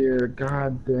Taylor's here,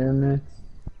 god damn it.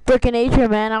 Frickin'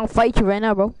 Adrian, man, I'll fight you right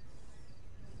now, bro.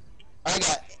 I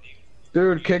got.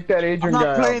 Dude, kick that I'm Adrian not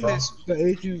guy playing out, bro. this. The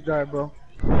Adrian guy, bro.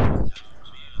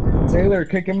 Taylor,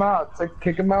 kick him out.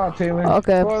 Kick him out, Taylor.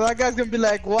 Okay. Bro, that guy's gonna be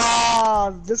like,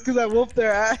 wow, just cause I whooped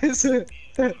their ass.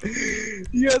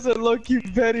 You guys are low-key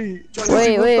petty.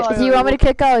 Wait, so you want me to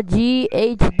kick out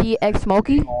GHDX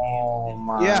Smokey? Oh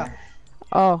my. Yeah.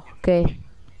 Oh, okay.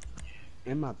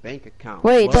 In my bank account.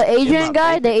 Wait, What? the In Adrian my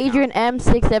guy? bank The account. Adrian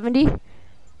M670?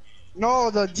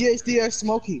 No, the GHDX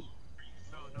Smokey.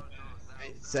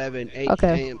 7, 8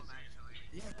 Okay. a.m.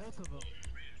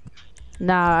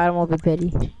 Nah, I don't want to be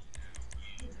petty.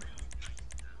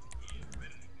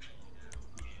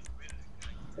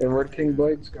 Hey, where'd King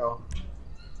Blades go?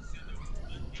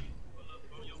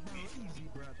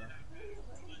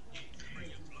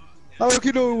 I don't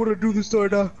you know what to do this story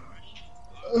now.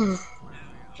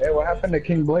 Hey, what happened to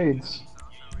King Blades?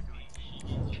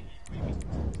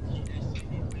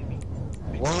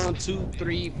 1, 2,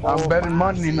 3, 4. I'm betting 5,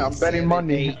 money, 6, I'm betting 7,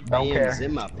 money. 8 Don't a.m.s care.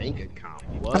 in my bank account.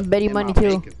 What? I'm betting In money my too.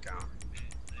 bank account.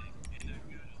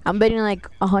 I'm betting like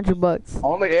 $100.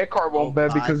 Only Aircar won't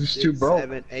bet because he's too broke.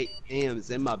 7, 8 a.m.s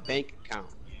in my bank account.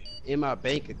 In my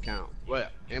bank account.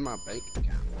 What? In my bank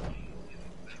account.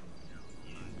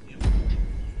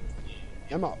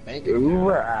 In my bank account.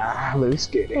 Hoorah, let's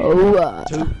get it. Oh,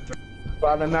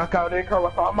 About to knock out Aircar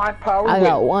with all my power. I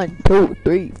got 1, 2,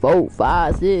 3, 4,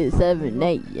 5, 6, 7,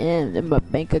 8 M in my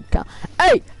bank account.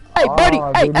 Hey, buddy,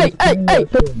 hey.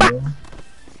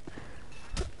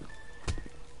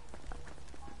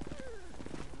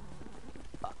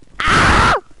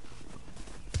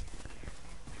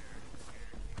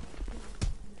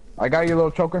 I got you, little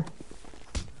choker.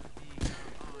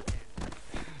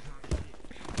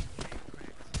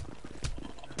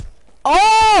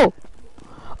 Oh!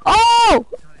 Oh!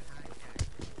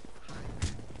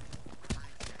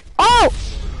 Oh!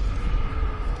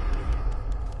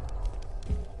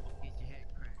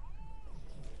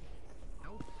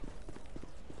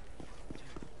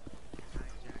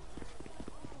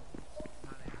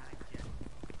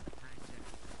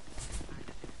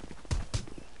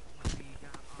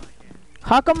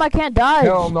 How come I can't die?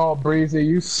 Hell no, Breezy,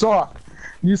 you suck.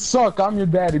 You suck. I'm your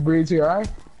daddy, Breezy, alright?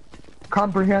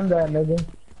 Comprehend that, nigga.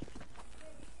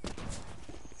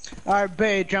 Alright,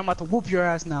 babe, I'm about to whoop your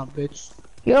ass now, bitch.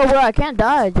 Yo, bro, I can't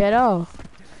dodge at all.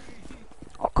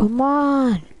 Oh, come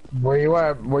on. Where you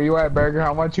at? Where you at, Burger?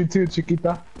 I want you too,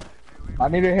 Chiquita. I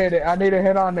need to hit it. I need to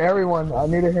hit on everyone. I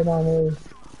need to hit on everyone.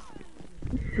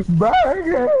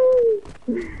 Burger!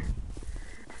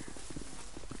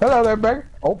 Hello there, Burger.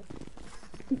 Oh.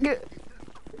 Hey,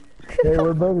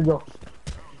 where'd Burger go?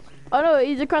 Oh no,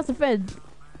 he's across the fence.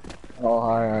 Oh,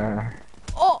 hi.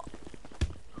 Oh!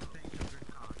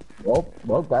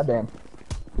 Well, goddamn.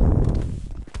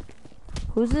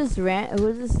 Who's this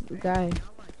guy?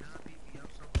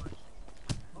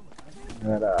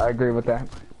 I agree with that.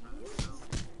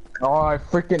 Oh, I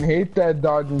freaking hate that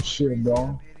dodging shit,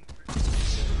 bro.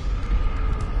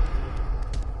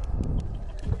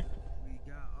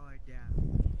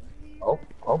 Oh.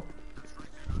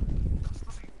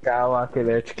 Got lucky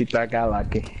there, Chiquita, got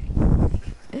lucky.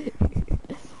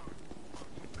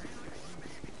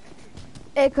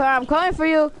 Hey, car, I'm coming for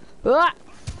you. Ah!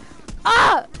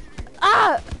 Ah!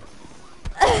 Ah!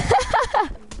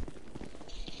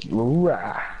 Ooh,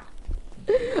 ah.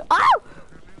 Oh!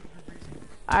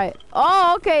 Alright.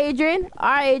 Oh, okay, Adrian.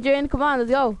 Alright, Adrian, come on,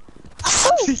 let's go.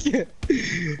 Yeah.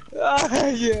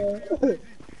 Yeah.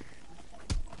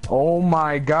 Oh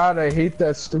my god, I hate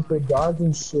that stupid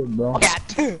dodging shit, bro.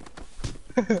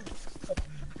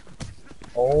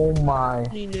 Oh my.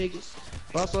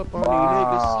 What's up on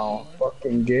Wow,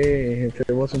 fucking gay. If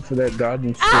it wasn't for that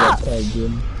dodging shit, I probably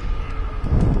didn't.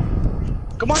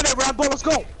 Come on, there, Rambo, let's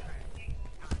go.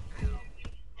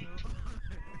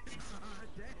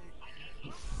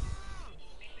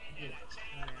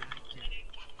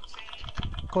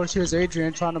 Of course, here's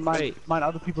Adrian trying to mind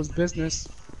other people's business.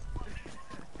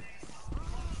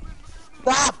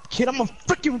 Stop, kid! I'm gonna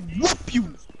freaking whoop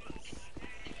you.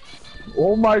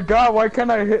 Oh my god, why can't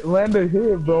I land a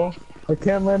hit, bro? I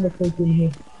can't land a freaking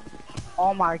hit.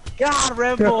 Oh my God,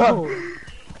 Rambo!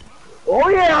 Oh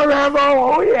yeah, Rambo!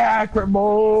 Oh yeah,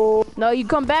 Rambo! No, you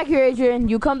come back here, Adrian.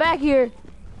 You come back here.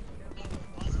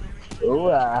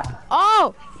 Oh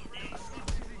Oh!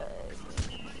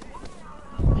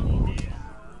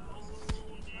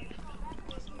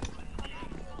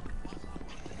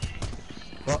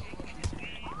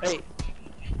 Hey,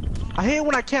 I hate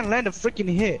when I can't land a freaking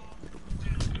hit.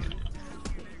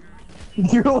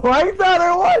 You like that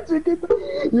or what?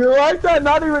 You like that?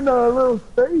 Not even a little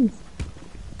space.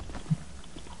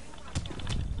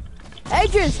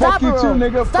 Adrian, stop, Fuck you bro. too,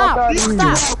 nigga. Stop. Fuck out of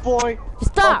here. Stop. Boy.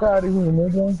 Stop. Fuck out of here,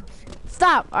 nigga.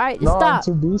 Stop. Alright, just No, stop. I'm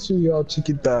too boosty, y'all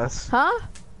chiquitas. Huh?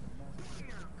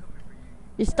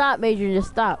 Just stop, Adrian. Just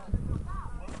stop.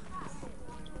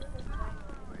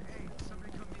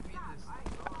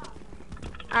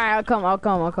 Alright, I'll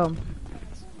come.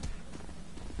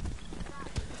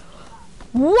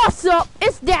 What's up?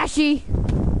 It's Dashy.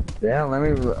 Yeah, let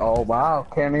me. Oh wow,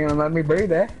 can't even let me breathe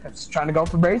there. I'm just trying to go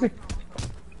for basic.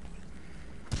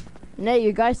 Nate,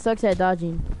 your guy sucks at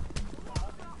dodging.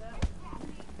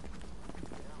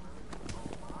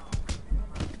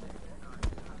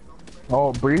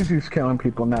 Oh, Breezy's killing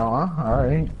people now, huh?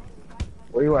 Alright.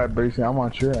 Where you at, Breezy? I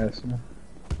want your ass, man.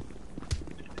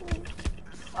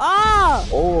 Ah!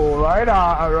 Oh, right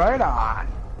on, right on.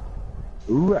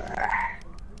 Ooh, ah.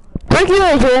 Thank you,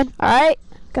 Adrian. Alright?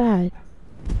 God.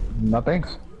 No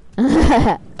thanks.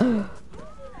 Woo!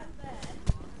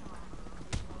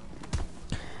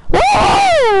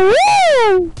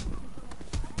 Woo!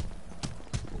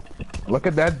 Look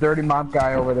at that dirty mop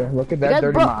guy over there. Look at that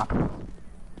dirty mop.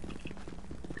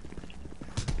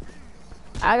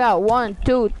 I got 1,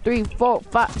 2, 3, 4,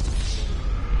 5.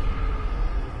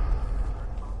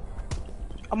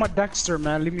 I'm a Dexter,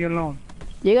 man. Leave me alone.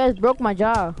 You guys broke my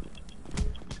jaw.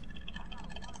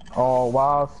 Oh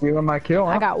wow, stealing my kill,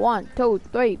 huh? I got 1, 2,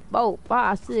 3, 4,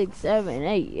 5, 6, 7,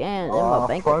 8, and in my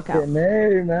bank account. Fucking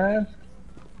A, man.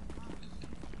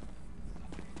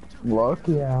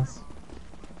 Lucky ass.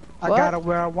 I got it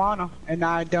where I wanna, and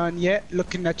I ain't done yet.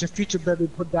 Looking at your future, baby.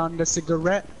 Put down the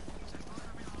cigarette.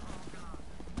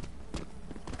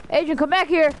 Adrian, come back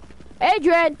here.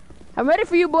 Adrian, I'm ready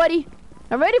for you, buddy.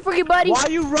 I'm ready for you, buddy. Why are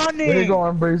you running? Where you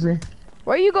going, Breezy?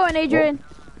 Where are you going, Adrian?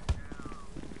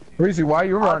 Breezy, why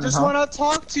you running, I just wanna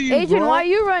talk to you, Adrian, bro. why are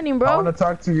you running, bro? I wanna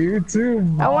talk to you, too.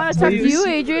 I wanna talk to you,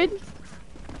 Adrian.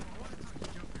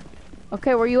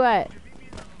 Okay, where you at?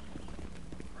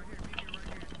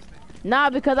 Nah,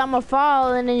 because I'm gonna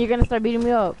fall and then you're gonna start beating me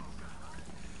up.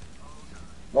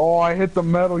 Oh, I hit the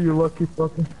metal, you lucky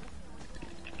fucker.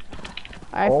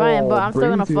 Alright, fine, but I'm still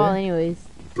gonna Breezy, fall anyways.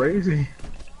 Crazy.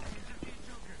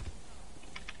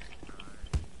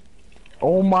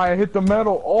 Oh my, I hit the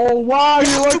metal. Oh wow,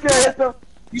 you lucky I hit the...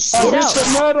 You I hit out.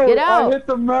 the metal. Get out. I hit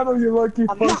the metal, you lucky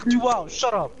I knocked fucker. you out.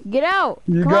 Shut up. Get out!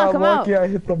 You Come got on, come lucky out. I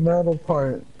hit the metal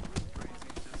part.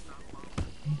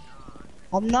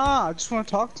 I'm not. I just wanna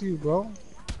talk to you, bro.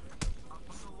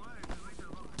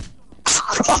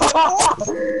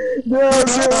 Yeah,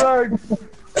 good luck.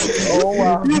 Oh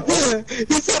wow. He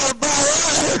said,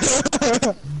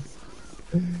 bro.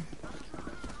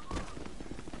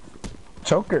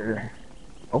 Choker.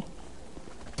 Oh.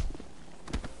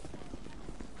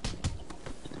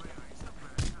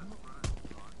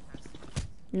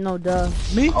 No, duh.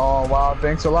 Me? Oh wow,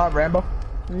 thanks a lot, Rambo.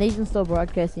 Nathan's still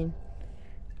broadcasting.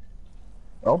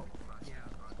 Oh.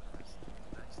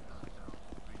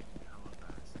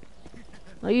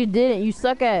 No, you didn't. You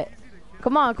suck at it.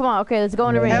 Come on, come on. Okay, let's go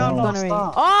in the ring. Hell Let's go no, in the ring.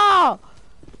 stop. Oh!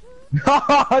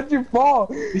 How'd you fall?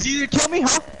 It's easier to kill me,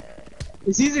 huh?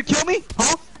 It's easier to kill me,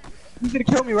 huh? Easier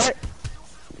to kill me, right?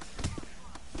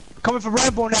 Coming from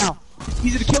Rambo now.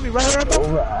 Easy to kill me, right, Rambo?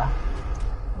 Alright.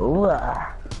 Alright.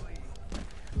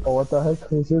 Oh, what the heck?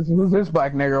 Who's this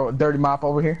black nigga with dirty mop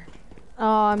over here?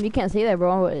 You can't say that,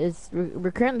 bro.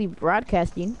 We're currently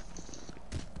broadcasting.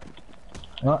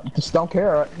 Just don't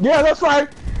care. Yeah, that's right.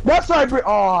 That's right,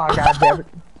 oh, god damn it.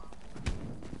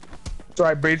 That's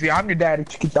right, Breezy. I'm your daddy,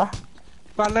 chiquita.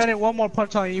 If I landed one more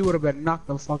punch on you, you would have been knocked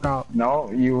the fuck out.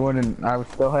 No, you wouldn't. I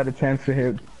still had a chance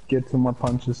to get some more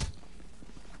punches.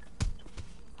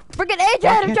 Freaking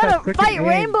Adrian, I'm trying to fight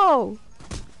Rainbow.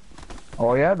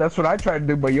 Oh yeah, that's what I tried to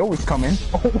do, but you always come in.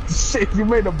 Oh shit, you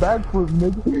made a backflip,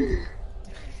 nigga.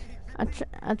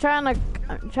 I'm trying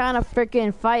to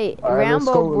freaking fight All right,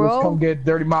 Rambo, bro. Let's come get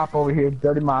Dirty Mop over here.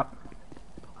 Dirty Mop.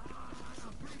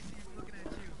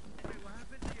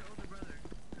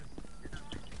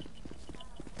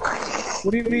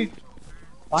 What do you mean?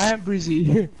 I am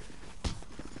Breezy.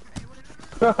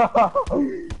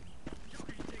 Oh,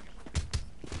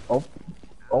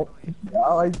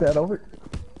 I like that over.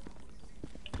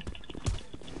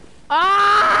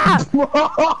 Ah!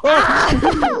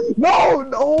 No!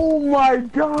 Oh my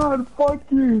god! Fuck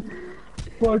you!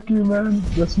 Fuck you, man.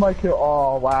 That's my kill.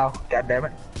 Oh wow! God damn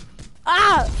it!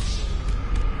 Ah!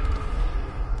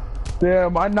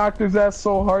 Damn! I knocked his ass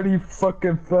so hard he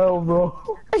fucking fell, bro.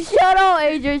 Shut up,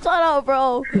 Adrian. Shut up,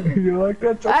 bro. You like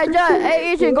that? Alright, John.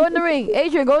 Hey, Adrian, go in the ring.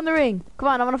 Adrian, go in the ring. Come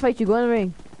on, I'm gonna fight you. Go in the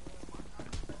ring.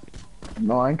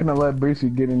 No, I ain't gonna let Breezy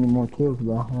get any more kills,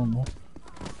 though. I don't know.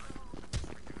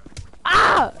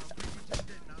 Ah!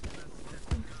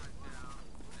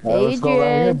 Let's go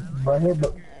Adrian. right here,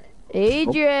 but...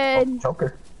 Adrian. Oh,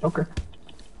 choker.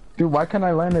 Dude, why can't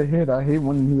I land a hit? I hate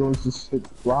when he always just hits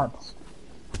slots.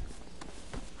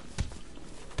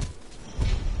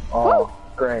 Oh,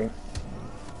 great.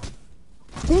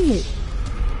 Dang it.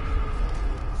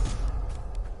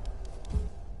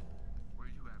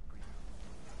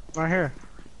 Right here.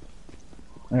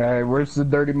 Alright, where's the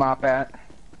Dirty Mop at?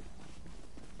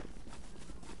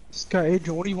 This guy,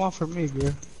 Adrian, what do you want from me, bro?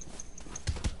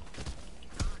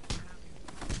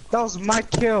 That was my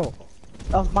kill.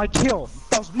 That was my kill.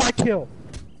 That was my kill.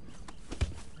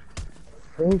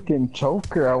 Freaking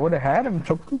choker, I would've had him,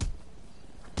 choker.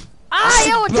 Ah,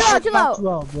 yo, chill out.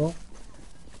 Bro.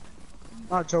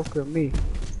 Not Joker, me.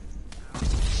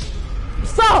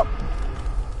 Stop!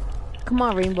 Come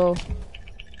on, Rainbow.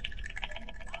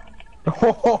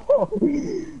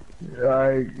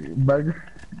 Alright, burger.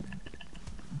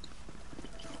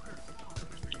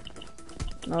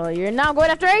 No, you're not going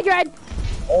after Adrian.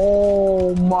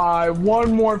 Oh my,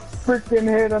 one more freaking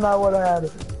hit and I would've had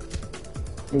it.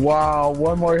 Wow,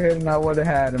 one more hit and I would've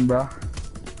had him, bro.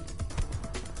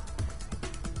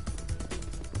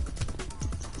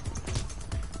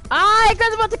 Ah, you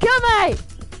guys about to kill me!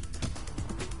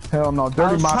 Hell no,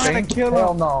 Dirty Mop trying ain't. to kill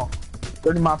Hell him. no.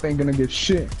 Dirty Mop ain't gonna get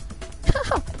shit.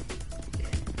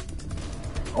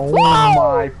 Oh Whoa!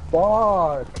 my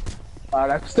fuck.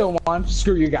 That's still one.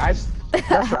 Screw you guys.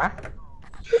 That's right.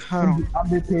 I'm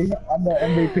MVP. I'm the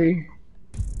MVP.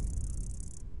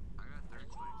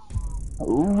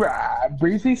 Alright,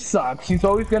 Breezy sucks. He's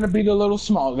always gonna be the little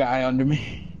small guy under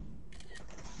me.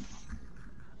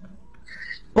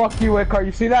 Fuck you, Icar.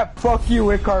 You see that? Fuck you,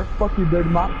 Icar. Fuck you, Dirty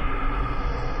Mop.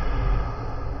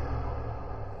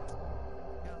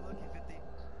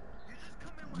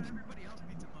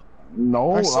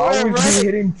 No, I always be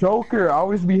hitting Joker. I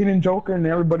always be hitting Joker and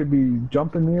everybody be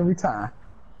jumping me every time.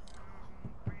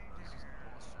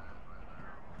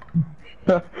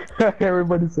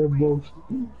 Everybody said bullshit.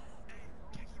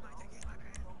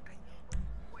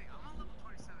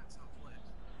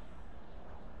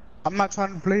 I'm not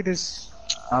trying to play this.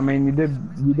 I mean, you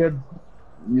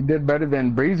did better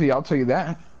than Breezy. I'll tell you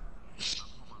that.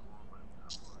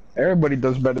 Everybody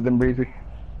does better than Breezy.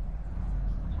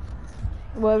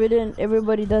 Well,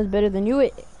 everybody does better than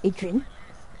you, Adrian.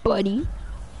 Buddy.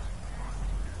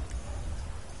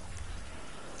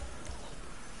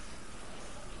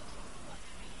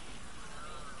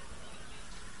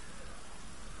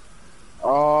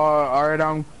 Alright,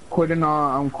 I'm quitting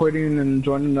and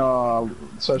joining the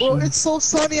session. Well, it's so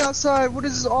sunny outside. What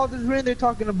is all this rain they're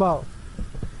talking about?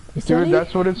 Dude,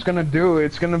 that's what it's gonna do.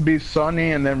 It's gonna be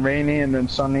sunny and then rainy and then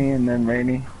sunny and then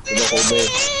rainy for the whole day.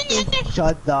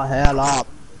 Shut the hell up.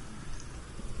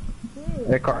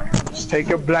 Hey, car. Just take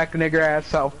your black nigger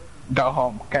ass out Go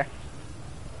home, okay?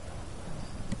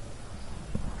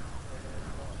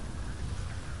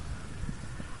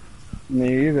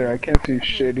 Me either. I can't see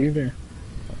shit either.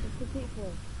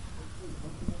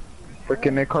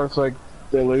 Freaking Nick Cart's like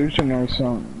delusion or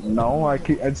something. No, I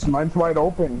keep. It's mine's wide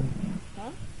open. Huh?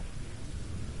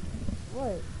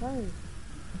 What? Tell me.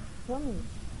 Tell me.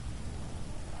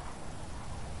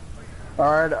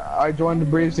 Alright, I joined the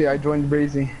Breezy. I joined the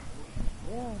Breezy.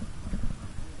 Yeah.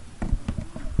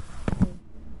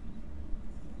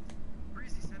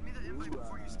 Breezy, send me the invite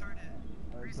before you start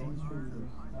it. Breezy.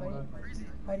 Breezy.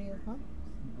 How do you, huh?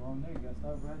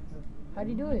 How do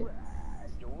you do it?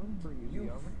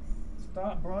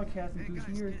 Stop broadcasting Hey guys,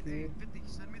 through here, hey, kid. 50,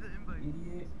 send me the invite.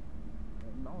 Idiot.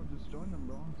 No, just join them,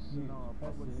 bro. It's a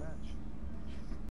public match.